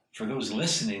 for those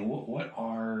listening, what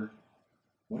are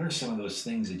some of those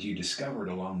things that you discovered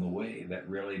along the way that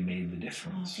really made the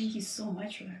difference? Oh, thank you so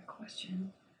much for that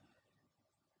question.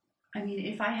 I mean,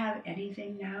 if I have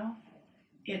anything now,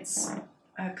 it's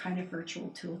a kind of virtual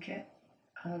toolkit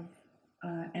of,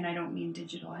 and I don't mean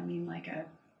digital, I mean like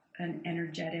an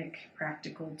energetic,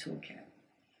 practical toolkit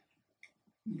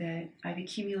that I've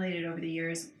accumulated over the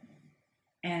years,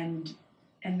 and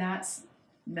that's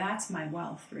my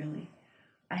wealth, really.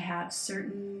 I have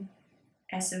certain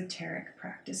esoteric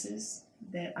practices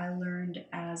that I learned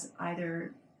as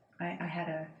either I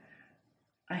had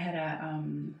a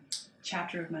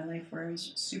chapter of my life where I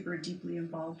was super deeply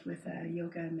involved with a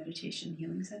yoga and meditation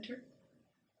healing center,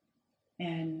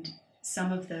 and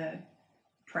some of the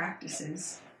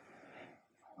practices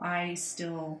I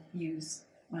still use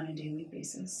on a daily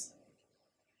basis.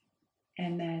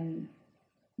 And then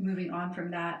moving on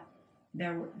from that,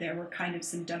 there were kind of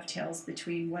some dovetails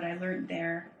between what I learned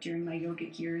there during my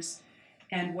yogic years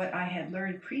and what I had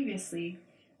learned previously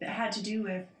that had to do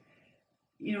with,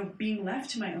 being left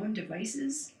to my own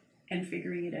devices and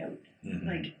figuring it out,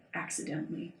 like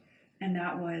accidentally. And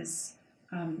that was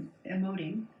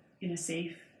emoting in a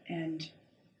safe and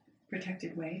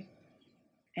protected way.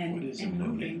 And, What is and emoting?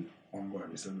 moving. I'm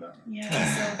glad you said that.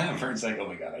 Yeah. For it's like, oh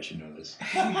my God, I should know this.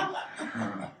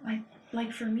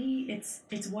 Like for me,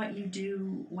 it's what you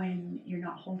do when you're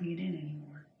not holding it in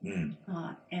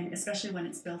anymore, and especially when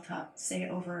it's built up, say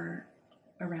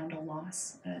around a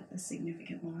loss, a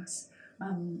significant loss.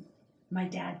 My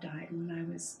dad died when I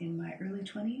was in my early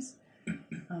 20s,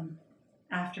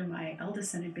 after my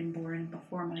eldest son had been born,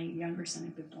 before my younger son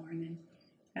had been born, and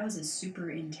that was a super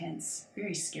intense,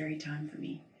 very scary time for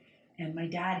me. And my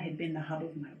dad had been the hub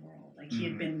of my world. Like he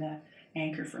had been the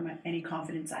anchor for any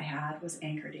confidence I had was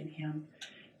anchored in him.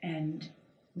 And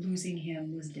losing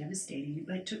him was devastating.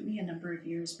 But it took me a number of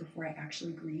years before I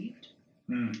actually grieved.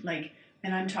 And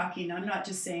I'm not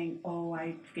just saying, oh,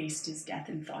 I faced his death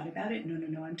and thought about it.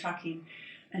 No. I'm talking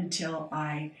until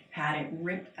I had it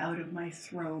ripped out of my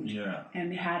throat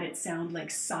and had it sound like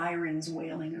sirens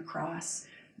wailing across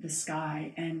the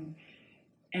sky. And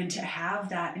to have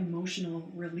that emotional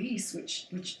release, which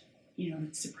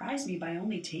surprised me by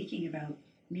only taking about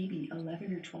maybe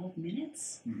 11 or 12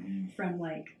 minutes from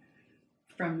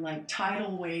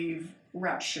tidal wave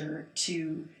rupture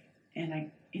to,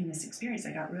 in this experience,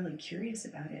 I got really curious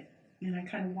about it. And I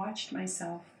kind of watched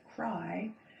myself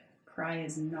cry. Cry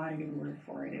is not a good word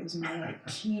for it. It was more like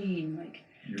keen, like,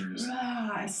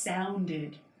 I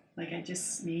sounded, like I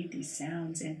just made these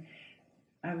sounds. And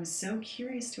I was so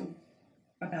curious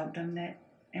about them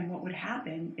and what would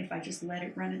happen if I just let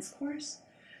it run its course,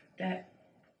 that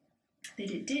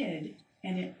it did.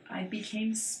 And I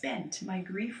became spent. My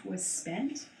grief was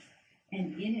spent,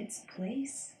 and in its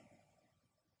place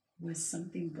was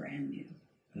something brand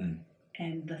new.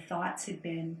 And the thoughts had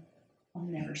been, I'll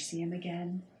never see him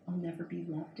again. I'll never be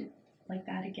loved like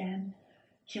that again.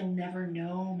 He'll never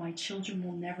know. My children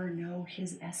will never know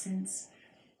his essence.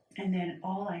 And then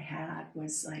all I had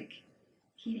was like,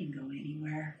 he didn't go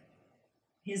anywhere.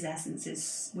 His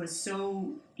essence was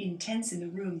so intense in the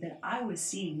room that I was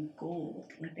seeing gold,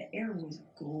 like the air was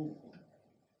gold.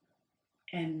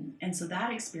 And so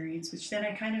that experience, which then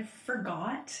I kind of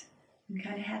forgot and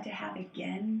kind of had to have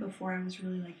again before I was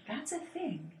really like, that's a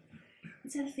thing.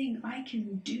 It's a thing I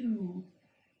can do.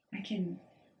 I can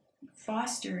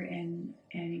foster and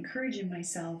encourage in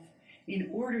myself in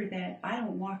order that I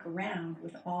don't walk around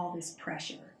with all this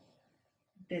pressure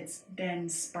that's then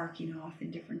sparking off in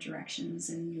different directions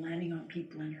and landing on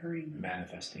people and hurting them.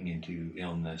 Manifesting into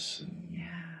illness and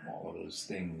all of those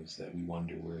things that we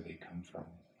wonder where they come from.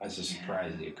 As a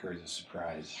surprise, it occurs as a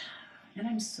surprise. And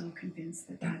I'm so convinced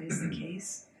that is the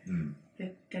case.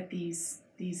 That these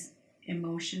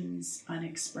emotions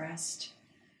unexpressed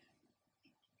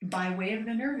by way of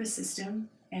the nervous system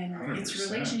and 100%. Its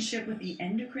relationship with the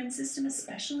endocrine system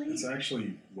especially. It's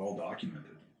actually well documented.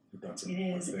 That's it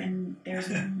is, and there's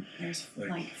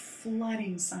like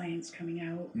flooding science coming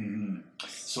out.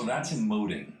 So that's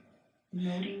emoting.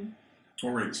 Emoting.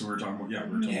 Oh, right. So we're talking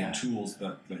about about tools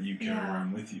that you carry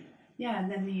around with you. Yeah, and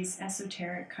then these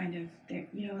esoteric kind of,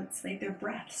 it's like their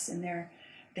breaths and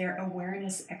their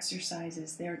awareness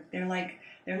exercises. They're like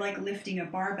lifting a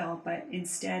barbell, but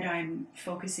instead I'm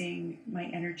focusing my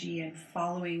energy and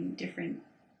following different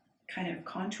kind of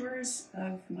contours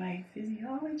of my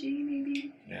physiology,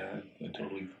 maybe. Yeah, I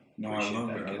totally. No, I love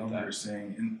it. I love what you're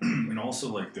saying, and also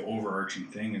like the overarching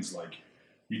thing is like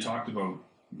you talked about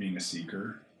being a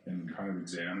seeker and kind of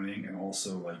examining, and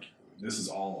also like this is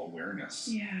all awareness.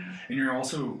 Yeah. And you're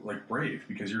also like brave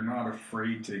because you're not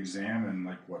afraid to examine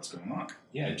like what's going on.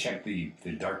 Yeah, check the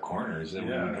dark corners that we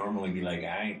would normally be like,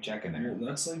 I ain't checking it.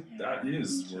 Well, that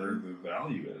is where the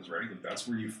value is, right? Like that's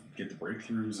where you get the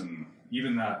breakthroughs, and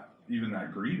even that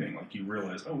grieving, like you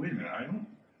realize, oh wait a minute,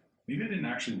 maybe I didn't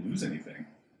actually lose anything,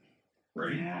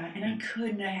 right? Yeah, and I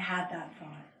couldn't have had that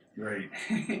thought. Right.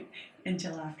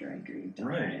 Until after I grieved.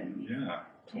 Right. Yeah.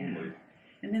 Totally. Yeah.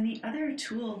 And then the other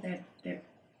tool that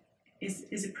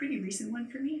is a pretty recent one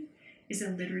for me is a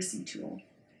literacy tool.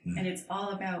 And it's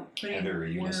all about putting Heather, are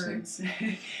you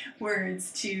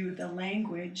words to the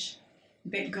language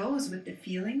that goes with the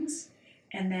feelings.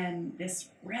 And then this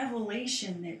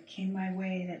revelation that came my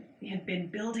way that had been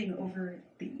building over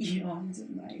the eons of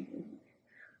my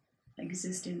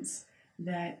existence,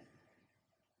 that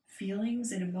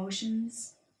feelings and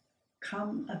emotions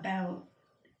come about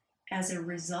as a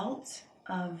result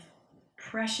of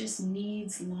precious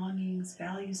needs, longings,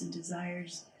 values, and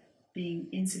desires being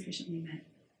insufficiently met.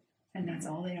 And that's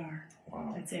all they are.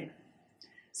 Wow. That's it.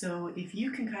 So if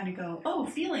you can kind of go, oh,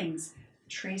 feelings,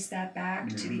 trace that back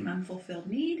to the unfulfilled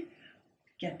need,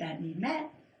 get that need met,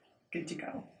 good to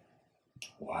go.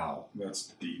 Wow. That's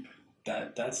deep.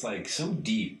 That's like so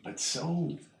deep, but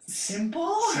so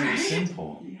Simple, so right?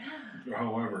 simple. Yeah.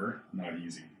 However, not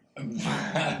easy.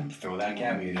 Throw that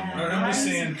caveat in Yeah. there. I'm just I was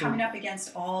saying for- coming up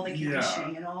against all the Yeah.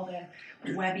 conditioning and all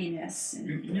the webbiness.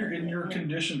 And You're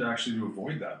conditioned actually to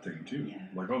avoid that thing too. Yeah.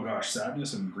 Like, oh gosh,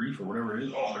 sadness and grief or whatever it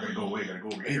is. Oh, I gotta go away. Gotta go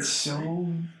over here. It's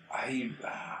so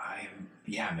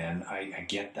yeah, man. I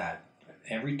get that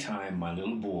every time my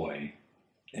little boy,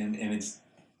 and it's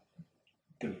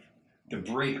the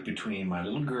break between my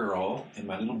little girl and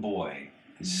my little boy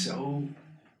is so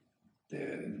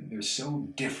they're so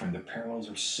different. The parallels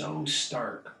are so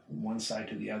stark, one side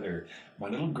to the other. My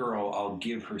little girl, I'll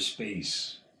give her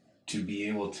space to be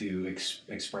able to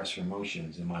express her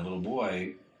emotions, and my little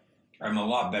boy, I'm a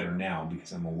lot better now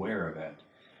because I'm aware of it.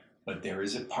 But there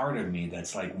is a part of me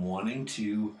that's like wanting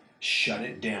to shut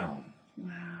it down.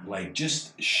 Wow. Like,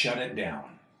 just shut it down.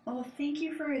 Oh, thank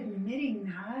you for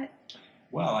admitting that.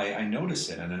 Well, I notice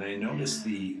it, and then I notice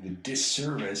the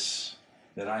disservice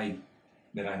that I'm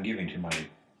giving to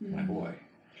my boy.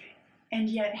 And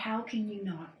yet, how can you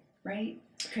not, right?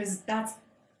 Because that's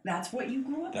what you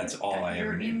grew up That's with. all that I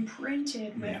ever You're knew.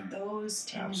 imprinted with Yeah. those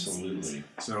tendencies. Absolutely.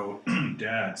 So,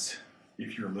 dads,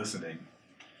 if you're listening,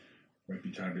 might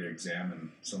be time to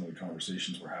examine some of the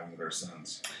conversations we're having with our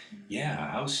sons. Yeah,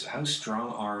 how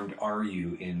strong-armed are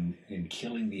you in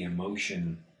killing the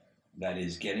emotion that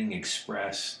is getting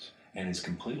expressed and is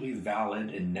completely valid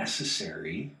and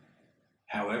necessary,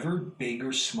 however big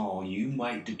or small you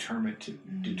might determine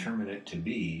it to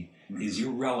be, is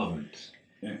irrelevant.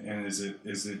 And is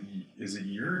it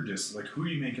your just like who are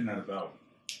you making that about?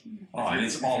 Oh, and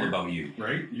it's all about you.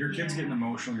 Right? Your kid's getting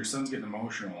emotional, your son's getting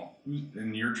emotional,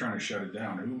 and you're trying to shut it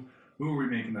down. Who are we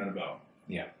making that about?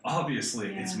 Yeah.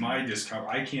 Obviously, it's Yeah. my discomfort.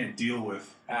 I can't deal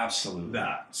with Absolutely.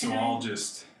 that, so And I'll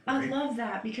just. I right? love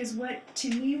that because what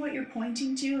you're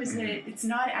pointing to is that it's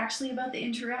not actually about the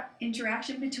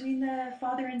interaction between the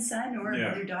father and son or Yeah.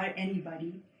 mother daughter,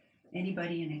 anybody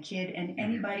and a kid, and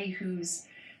anybody who's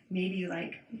maybe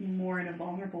like more in a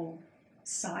vulnerable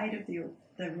side of the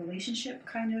relationship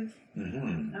kind of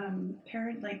Mm-hmm.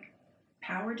 parent, like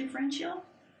power differential,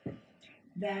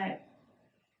 that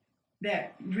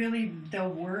really the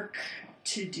work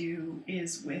to do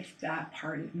is with that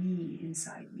part of me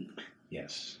inside me.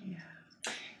 Yes.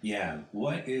 Yeah. Yeah.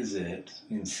 What is it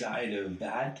inside of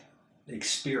that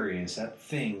experience, that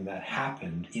thing that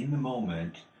happened in the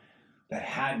moment that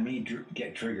had me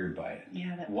get triggered by it?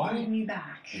 Yeah, that Why- pulled me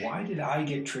back. Why did I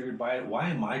get triggered by it? Why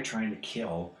am I trying to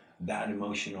kill that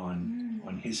emotion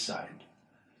on his side?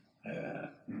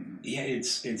 Yeah,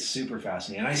 it's super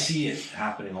fascinating, and I see it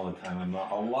happening all the time. I'm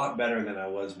a lot better than I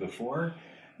was before.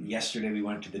 Yesterday we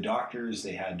went to the doctors.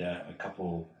 They had a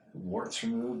couple warts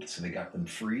removed, so they got them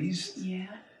freezed, Yeah.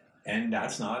 and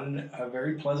that's not a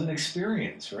very pleasant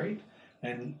experience, right?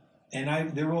 And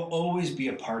there will always be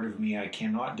a part of me. I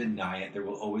cannot deny it. There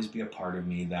will always be a part of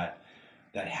me that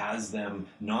has them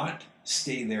not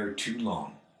stay there too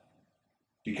long,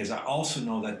 because I also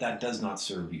know that does not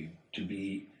serve you to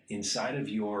be inside of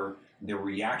the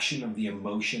reaction of the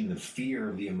emotion, the fear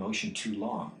of the emotion too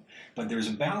long. But there's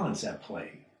a balance at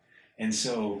play. And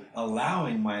so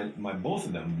allowing my both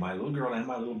of them, my little girl and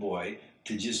my little boy,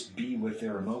 to just be with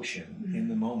their emotion in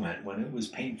the moment when it was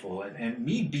painful, and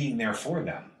me being there for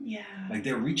them. Yeah. Like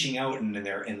they're reaching out and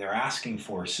they're asking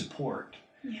for support.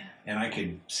 Yeah. And I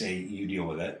could say, you deal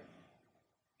with it.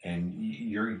 And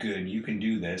you're good. You can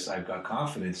do this. I've got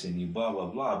confidence in you, blah, blah,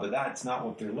 blah. But that's not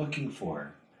what they're looking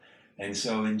for. And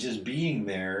so in just being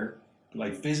there,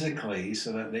 like physically,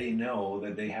 so that they know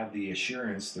that they have the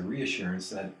assurance, the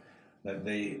reassurance that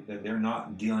they're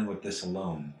not dealing with this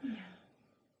alone. Yeah.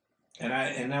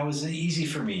 And that was easy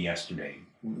for me yesterday.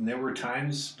 There were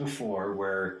times before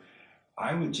where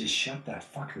I would just shut that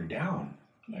fucker down.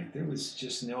 Like there was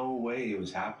just no way it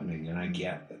was happening. And I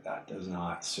get that does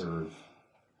not serve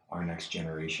our next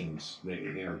generations.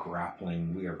 We are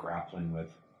grappling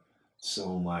with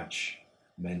so much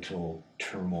mental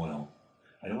turmoil.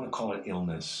 I don't want to call it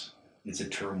illness. It's a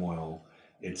turmoil.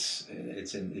 It's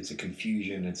a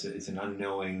confusion. It's an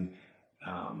unknowing.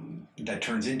 that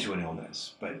turns into an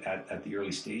illness. But at the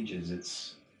early stages,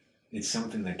 it's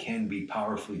something that can be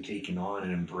powerfully taken on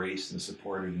and embraced and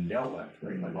supported and dealt with,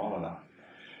 right? Like all of that.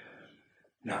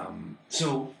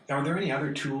 So are there any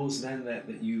other tools then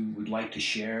that you would like to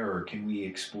share, or can we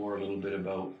explore a little bit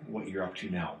about what you're up to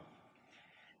now?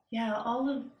 Yeah,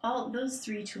 all those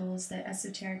 3 tools, the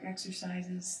esoteric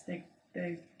exercises, the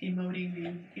emoting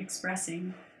and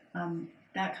expressing,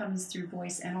 that comes through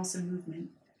voice and also movement.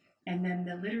 And then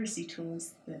the literacy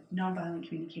tools, the nonviolent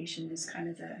communication is kind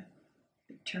of the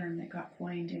term that got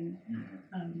coined.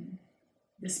 And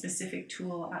the specific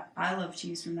tool I love to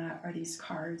use from that are these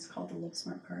cards called the Love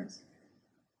Smart cards.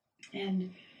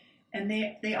 And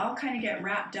they all kind of get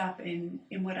wrapped up in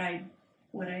what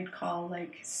I'd call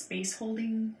like space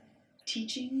holding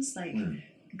teachings, like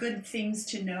good things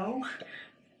to know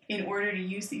in order to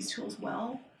use these tools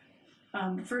well.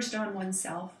 First, on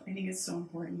oneself, I think it's so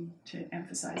important to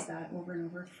emphasize that over and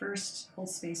over. First, hold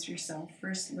space for yourself.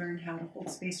 First, learn how to hold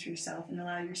space for yourself and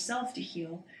allow yourself to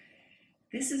heal.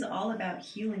 This is all about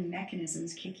healing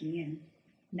mechanisms kicking in,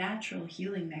 natural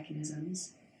healing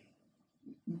mechanisms,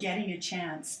 getting a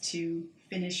chance to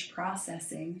finish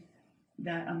processing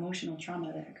that emotional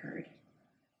trauma that occurred.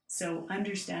 So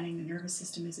understanding the nervous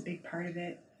system is a big part of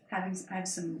it. I have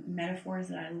some metaphors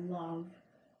that I love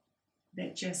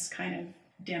that just kind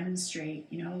of demonstrate,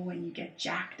 when you get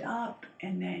jacked up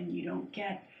and then you don't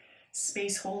get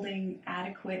space holding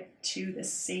adequate to the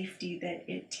safety that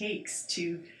it takes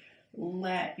to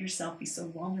let yourself be so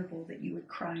vulnerable that you would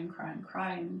cry and cry and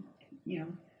cry, and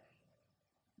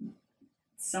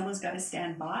someone's got to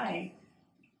stand by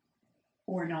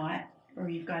or not, or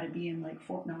you've got to be in like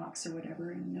Fort Knox or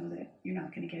whatever and know that you're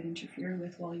not going to get interfered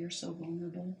with while you're so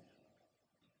vulnerable.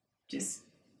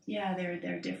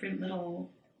 There are different little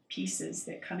pieces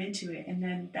that come into it, and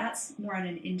then that's more on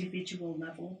an individual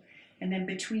level. And then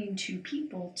between 2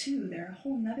 people too, there are a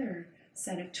whole nother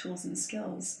set of tools and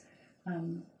skills.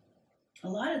 A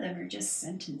lot of them are just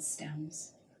sentence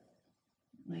stems,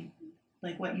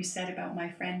 like what you said about my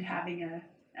friend having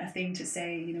a thing to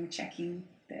say, checking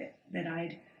that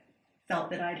I'd felt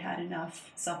that I'd had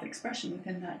enough self-expression with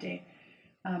him that day.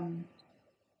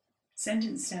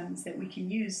 Sentence stems that we can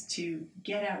use to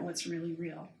get at what's really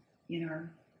real in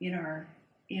our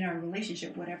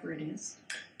relationship, whatever it is.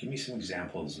 Give me some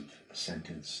examples of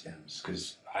sentence stems,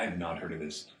 because I've not heard of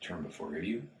this term before. Have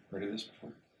you heard of this before?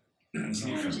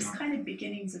 Just kind of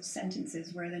beginnings of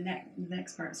sentences where the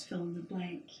next part's fill in the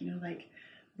blank.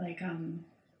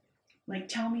 Like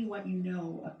tell me what you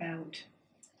know about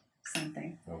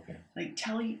something. Okay. Like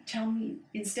tell me,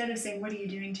 instead of saying what are you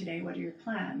doing today, what are your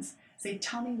plans, say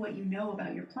tell me what you know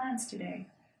about your plans today,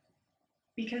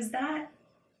 because that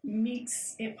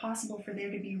makes it possible for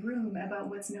there to be room about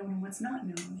what's known and what's not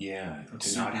known. Yeah,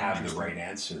 to not have the right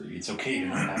answer. It's okay to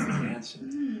not have the right answer.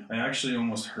 I actually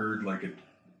almost heard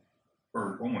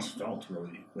or almost felt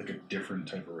really like a different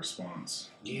type of response.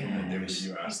 Yeah,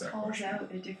 you asked that question. It calls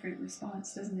out a different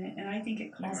response, doesn't it? And I think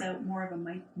it calls out more of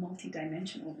a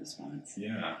multi-dimensional response.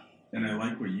 Yeah, and I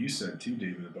like what you said too,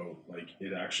 David, about like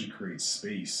it actually creates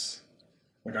space.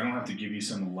 Like I don't have to give you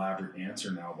some elaborate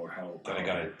answer now about how I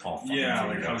got it all. Yeah,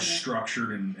 like how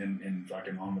structured and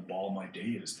fucking on the ball my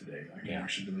day is today. I can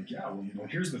actually be like,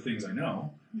 here's the things I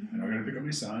know, and I got to pick up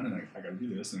my son, and I got to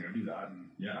do this, and I got to do that, and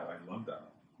I love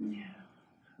that. Yeah.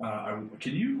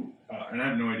 Can you? And I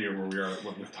have no idea where we are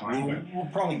with time. We'll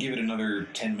probably give it another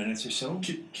 10 minutes or so.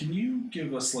 Can you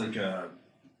give us like a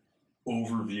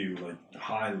overview, like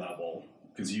high level?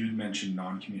 Because you had mentioned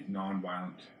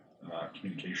nonviolent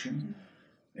communication,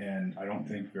 and I don't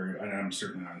think and I'm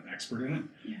certainly not an expert in it,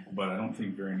 but I don't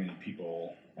think very many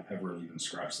people have really even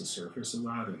scratched the surface of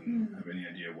that and have any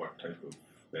idea what type of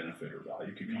benefit or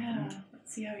value could come from it.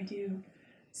 Let's see how I do.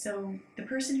 So the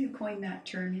person who coined that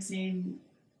term, his name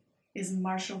is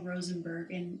Marshall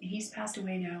Rosenberg, and he's passed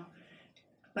away now,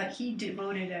 but he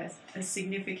devoted a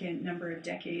significant number of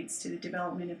decades to the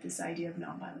development of this idea of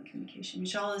nonviolent communication,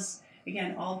 which all is,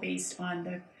 again, all based on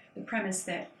the premise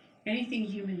that anything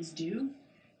humans do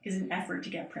is an effort to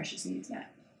get precious needs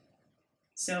met.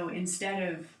 So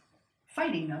instead of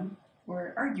fighting them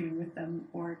or arguing with them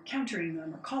or countering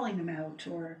them or calling them out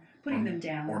or putting them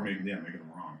down, or making them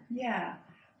wrong. Yeah,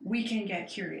 we can get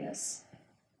curious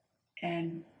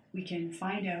and we can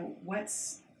find out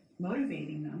what's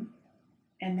motivating them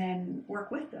and then work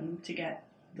with them to get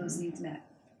those needs met.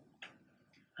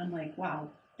 I'm like, wow,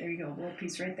 there you go, world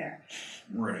peace right there.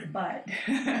 Right. But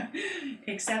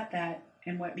except that,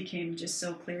 and what became just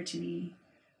so clear to me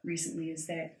recently is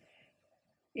that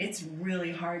it's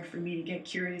really hard for me to get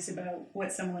curious about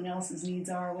what someone else's needs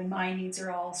are when my needs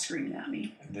are all screaming at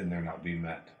me. And then they're not being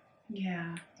met.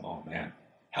 Yeah. Oh man,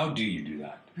 how do you do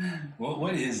that?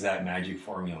 What is that magic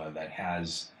formula that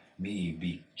has me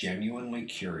be genuinely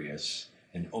curious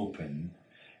and open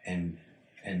and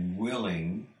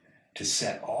willing to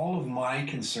set all of my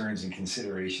concerns and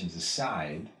considerations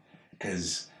aside?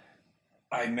 Because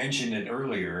I mentioned it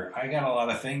earlier, I got a lot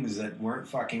of things that weren't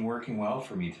fucking working well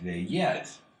for me today, yet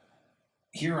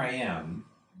here I am,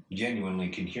 genuinely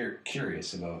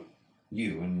curious about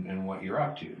you and what you're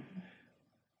up to.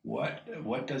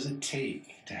 What does it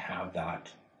take to have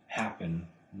that happen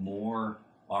more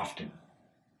often?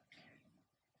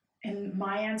 And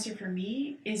my answer for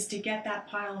me is to get that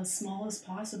pile as small as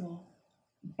possible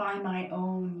by my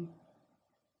own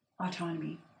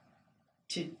autonomy.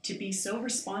 To be so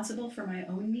responsible for my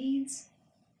own needs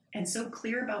and so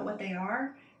clear about what they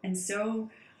are and so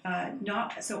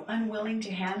not so unwilling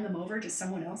to hand them over to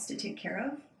someone else to take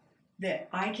care of, that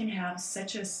I can have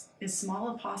such as small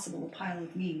as possible a pile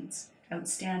of needs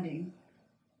outstanding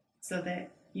so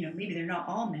that, maybe they're not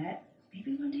all met.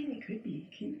 Maybe one day they could be.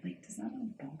 Does that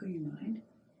not boggle your mind?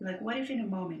 Like, what if in a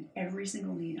moment every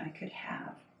single need I could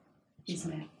have is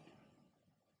met?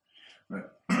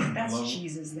 That's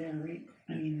Jesus there, right?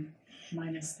 I mean,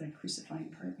 minus the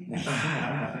crucifying part. Maybe.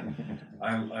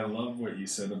 I love what you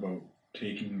said about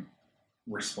taking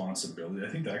responsibility. I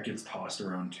think that gets tossed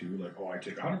around too. Like, I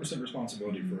take 100%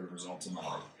 responsibility for the results in my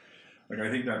life. Like, I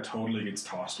think that totally gets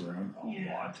tossed around a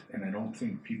lot, and I don't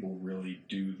think people really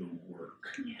do the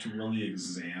work to really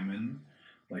examine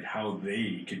like how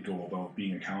they could go about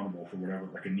being accountable for whatever,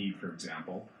 like a need, for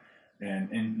example.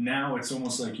 And now it's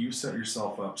almost like you set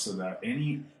yourself up so that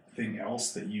anything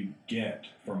else that you get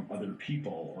from other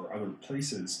people or other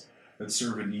places that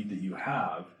serve a need that you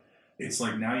have, it's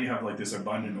like now you have like this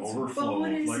abundant overflow.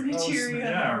 Bonus Like,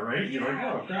 material. Right? You're like,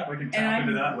 oh crap, I can tap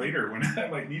into that later when I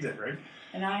might need it, right?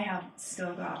 And I have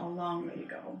still got a long way to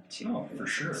go, too. Oh, for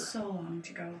sure. So long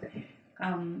to go.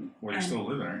 Well, you're still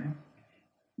living, aren't you?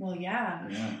 Well, yeah.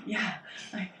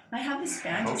 I have this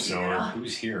fantasy Hope so. now.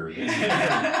 Who's here? What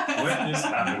is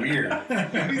that? Weird.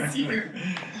 Who's here?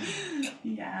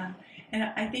 Yeah. And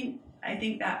I think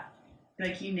that,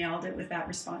 like, you nailed it with that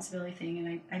responsibility thing.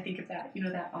 And I think of that,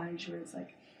 that adage where it's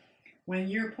like, when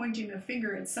you're pointing a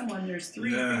finger at someone, there's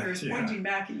three fingers pointing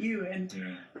back at you. And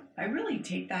I really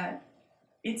take that.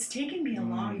 It's taken me a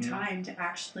long time to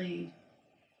actually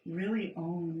really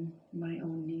own my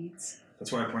own needs.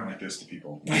 That's why I point like this to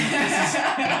people.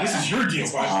 This is your deal,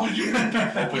 all buddy. you.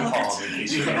 Open palm in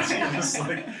case you can't see it. It's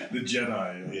like the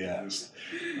Jedi. Yeah.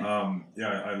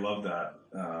 I love that.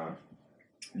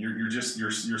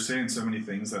 You're saying so many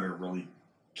things that are really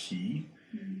key.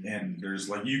 Mm-hmm. And there's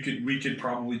like we could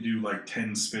probably do like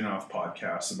 10 spin-off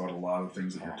podcasts about a lot of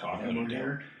things that you're talking about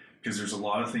here, because there's a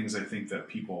lot of things I think that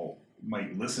people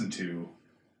might listen to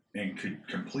and could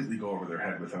completely go over their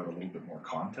head without a little bit more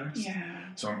context. Yeah.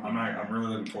 So I'm really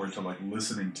looking forward to like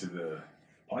listening to the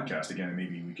podcast again, and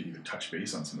maybe we could even touch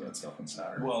base on some of that stuff on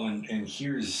Saturday. Well, and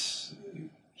here is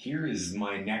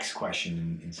my next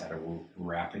question inside of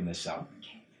wrapping this up.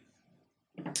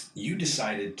 You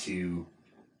decided to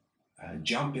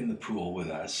jump in the pool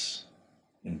with us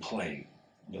and play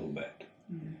a little bit.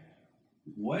 Mm-hmm.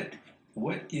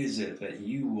 What is it that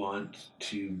you want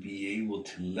to be able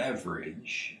to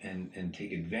leverage and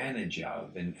take advantage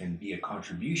of and be a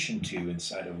contribution to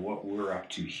inside of what we're up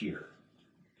to here?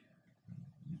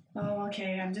 Oh,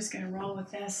 okay. I'm just going to roll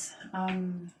with this.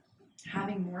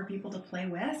 Having more people to play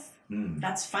with.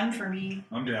 That's fun for me.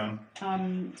 I'm down.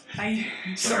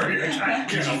 Sorry, I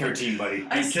can't help 13, buddy.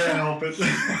 I can't help it.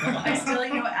 I still,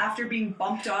 after being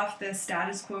bumped off the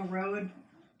status quo road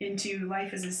into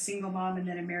life as a single mom and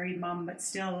then a married mom, but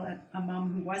still a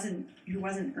mom who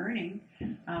wasn't earning,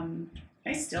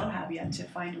 I still have yet to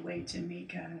find a way to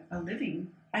make a living.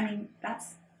 I mean,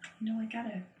 that's, I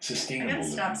gotta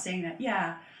stop saying that.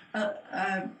 Yeah,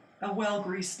 a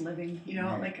well-greased living.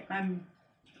 Like I'm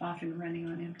often running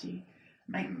on empty.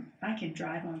 I can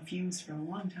drive on fumes for a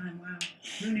long time. Wow,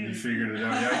 who knew? You figured it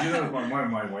out. Yeah, I do that with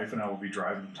my wife and I will be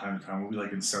driving from time to time. We'll be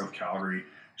like in South Calgary.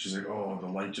 She's like, "Oh, the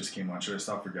light just came on. Should I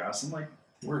stop for gas?" I'm like,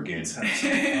 "We're good. Let's have some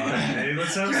fun. Hey,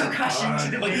 let's have some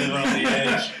fun." On the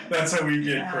edge. That's how we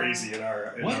get crazy in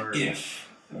our. What if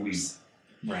we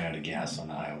ran out of gas on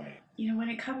the highway? When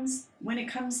it comes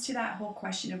to that whole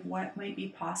question of what might be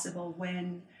possible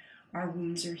when our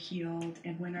wounds are healed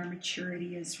and when our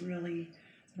maturity is really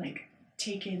like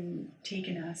taken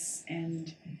us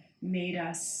and made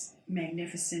us the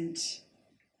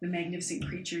magnificent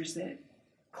creatures that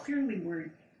clearly we're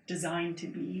designed to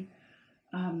be,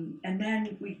 and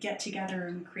then we get together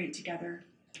and we create together.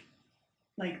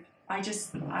 Like, it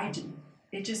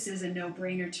just is a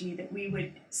no-brainer to me that we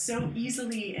would so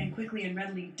easily and quickly and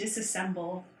readily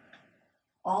disassemble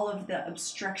all of the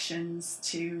obstructions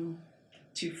to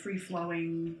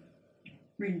free-flowing,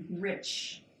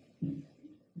 rich,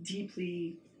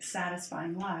 deeply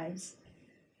satisfying lives.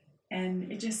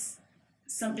 And it just,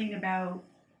 something about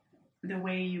the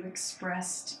way you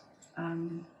expressed,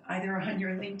 either on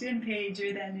your LinkedIn page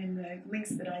or then in the links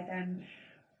that I then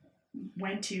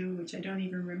went to, which I don't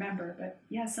even remember, but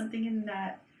yeah, something in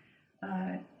that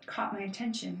caught my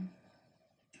attention.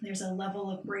 There's a level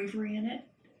of bravery in it.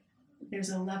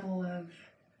 There's a level of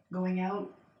going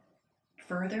out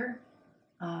further,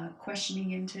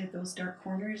 questioning into those dark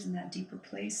corners and that deeper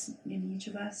place in each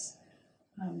of us,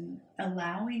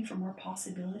 allowing for more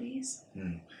possibilities.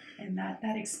 And that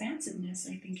expansiveness,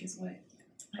 I think, is what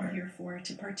I'm here for,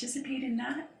 to participate in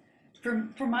that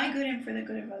for my good and for the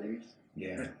good of others.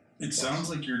 Yeah. It sounds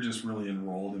like you're just really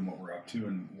enrolled in what we're up to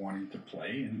and wanting to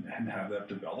play and have that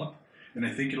develop. And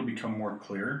I think it'll become more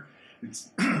clear.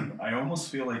 I almost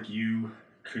feel like you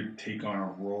could take on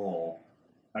a role.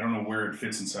 I don't know where it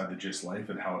fits inside the GIST life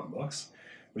and how it looks,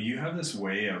 but you have this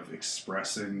way of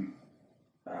expressing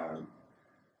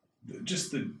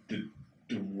just the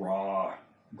raw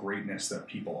greatness that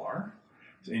people are.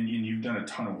 And you've done a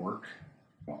ton of work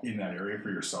in that area for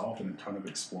yourself and a ton of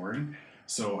exploring.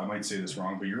 So I might say this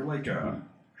wrong, but you're like a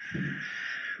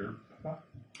Sherpa.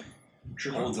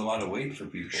 Holds a lot of weight for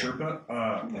people. Sherpa,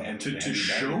 and to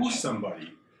show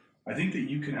somebody, I think that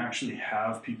you can actually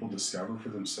have people discover for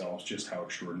themselves just how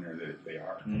extraordinary they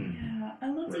are. Yeah,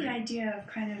 I love the idea of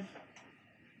kind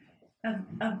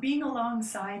of being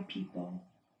alongside people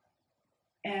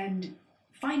and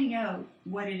finding out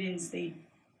what it is they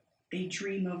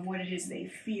dream of, what it is they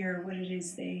fear, what it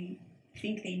is they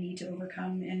think they need to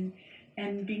overcome,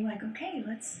 and being like, okay,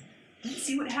 let's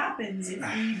see what happens if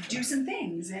we do some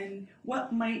things and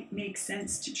what might make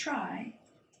sense to try,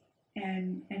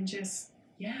 and just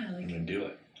like, and do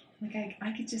it. Like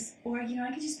I could just, or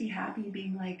I could just be happy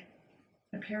being like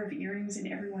a pair of earrings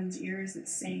in everyone's ears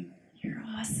that's saying, "You're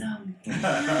awesome, you're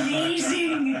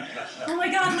amazing, oh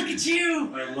my God, look at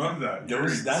you." I love that.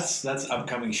 That's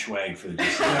upcoming swag for the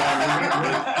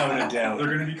without a doubt. They're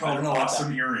going to be called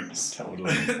awesome earrings.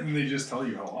 Totally. And they just tell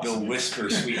you how awesome. They'll whisper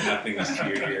sweet nothings to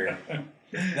your ear.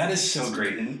 That is so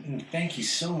great, and thank you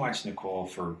so much, Nicole,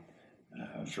 for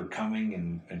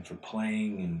coming and for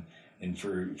playing and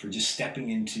for just stepping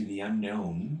into the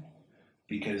unknown,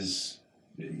 because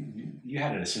you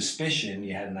had a suspicion,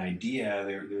 you had an idea,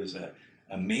 there was a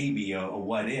maybe, a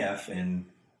what if, and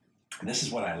this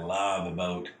is what I love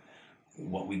about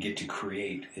what we get to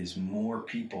create, is more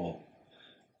people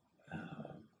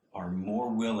are more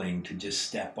willing to just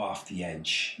step off the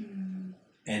edge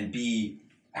and be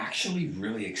actually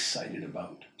really excited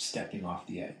about stepping off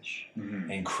the edge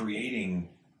and creating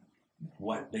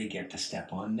what they get to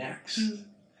step on next.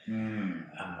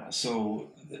 So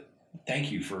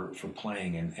thank you for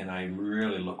playing, and I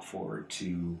really look forward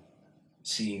to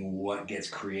seeing what gets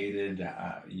created.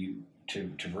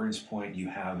 To Vern's point, you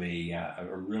have a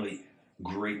really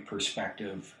great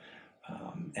perspective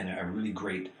and a really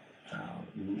great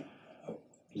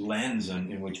lens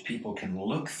in which people can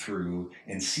look through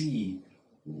and see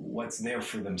what's there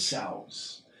for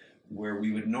themselves. Where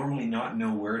we would normally not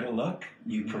know where to look,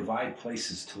 you provide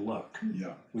places to look,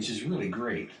 which is really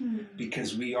great,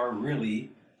 because we are really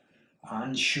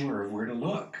unsure of where to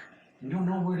look. We don't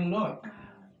know where to look.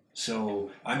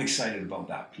 So I'm excited about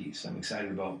that piece. I'm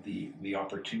excited about the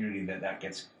opportunity that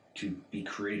gets to be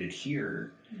created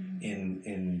here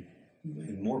in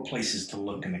more places to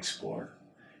look and explore.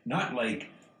 Not like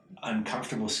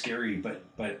uncomfortable, scary,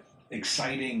 but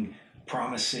exciting,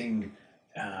 promising,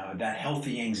 that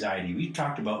healthy anxiety. We've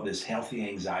talked about this healthy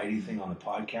anxiety thing on the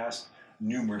podcast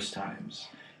numerous times.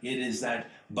 It is that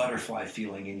butterfly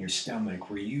feeling in your stomach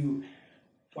where you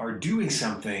are doing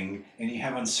something and you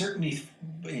have uncertainty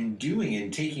in doing it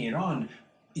and taking it on,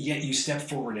 yet you step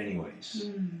forward anyways.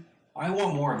 I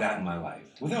want more of that in my life,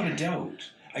 without a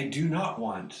doubt. I do not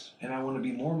want, and I want to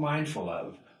be more mindful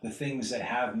of the things that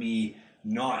have me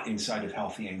not inside of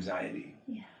healthy anxiety.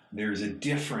 There's a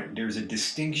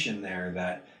distinction there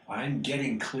that I'm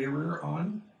getting clearer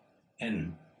on,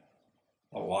 and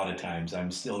a lot of times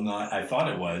I'm still not. I thought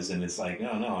it was, and it's like,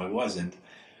 no, it wasn't.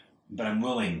 But I'm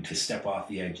willing to step off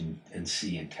the edge and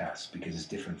see and test, because it's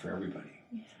different for everybody.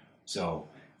 So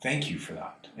thank you for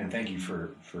that, and thank you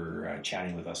for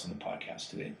chatting with us on the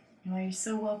podcast today. Well, you're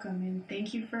so welcome, and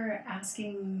thank you for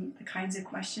asking the kinds of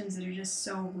questions that are just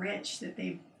so rich that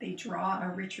they draw a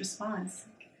rich response.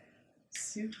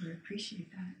 Super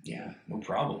appreciate that. Yeah, no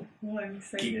problem. Well, I'm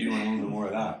excited. Keep doing a little bit more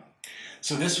of that.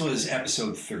 So this was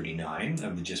episode 39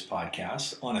 of the Just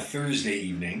Podcast on a Thursday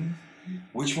evening,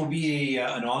 which will be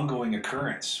an ongoing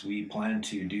occurrence. We plan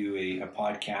to do a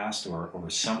podcast or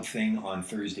something on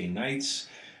Thursday nights.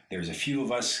 There's a few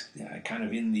of us kind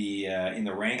of in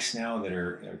the ranks now that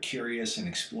are curious and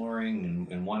exploring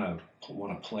and want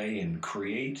to play and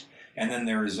create. And then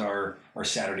there's our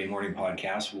Saturday morning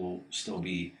podcast. Will still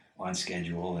be on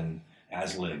schedule and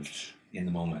as lived in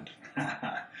the moment.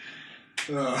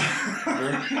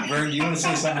 Vern, do you want to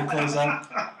say something to close up?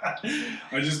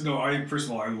 I just know. First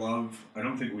of all, I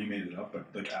don't think we made it up, but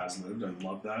like as lived, I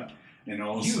love that. And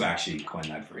also, You actually coined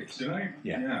that phrase. did I?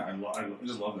 Yeah. I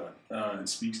just love that. It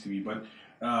speaks to me, but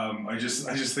I just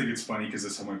think it's funny because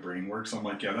that's how my brain works. I'm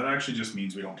like, yeah, that actually just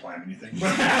means we don't plan anything.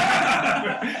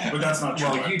 But that's not true.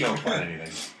 Well, you don't plan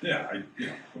anything. Yeah,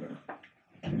 whatever.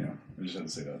 Yeah, I just had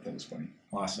to say that. That was funny.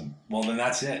 Awesome. Well, then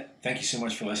that's it. Thank you so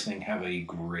much for listening. Have a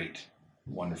great,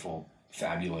 wonderful,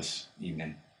 fabulous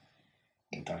evening.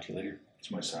 We'll talk to you later. It's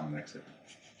my sound exit.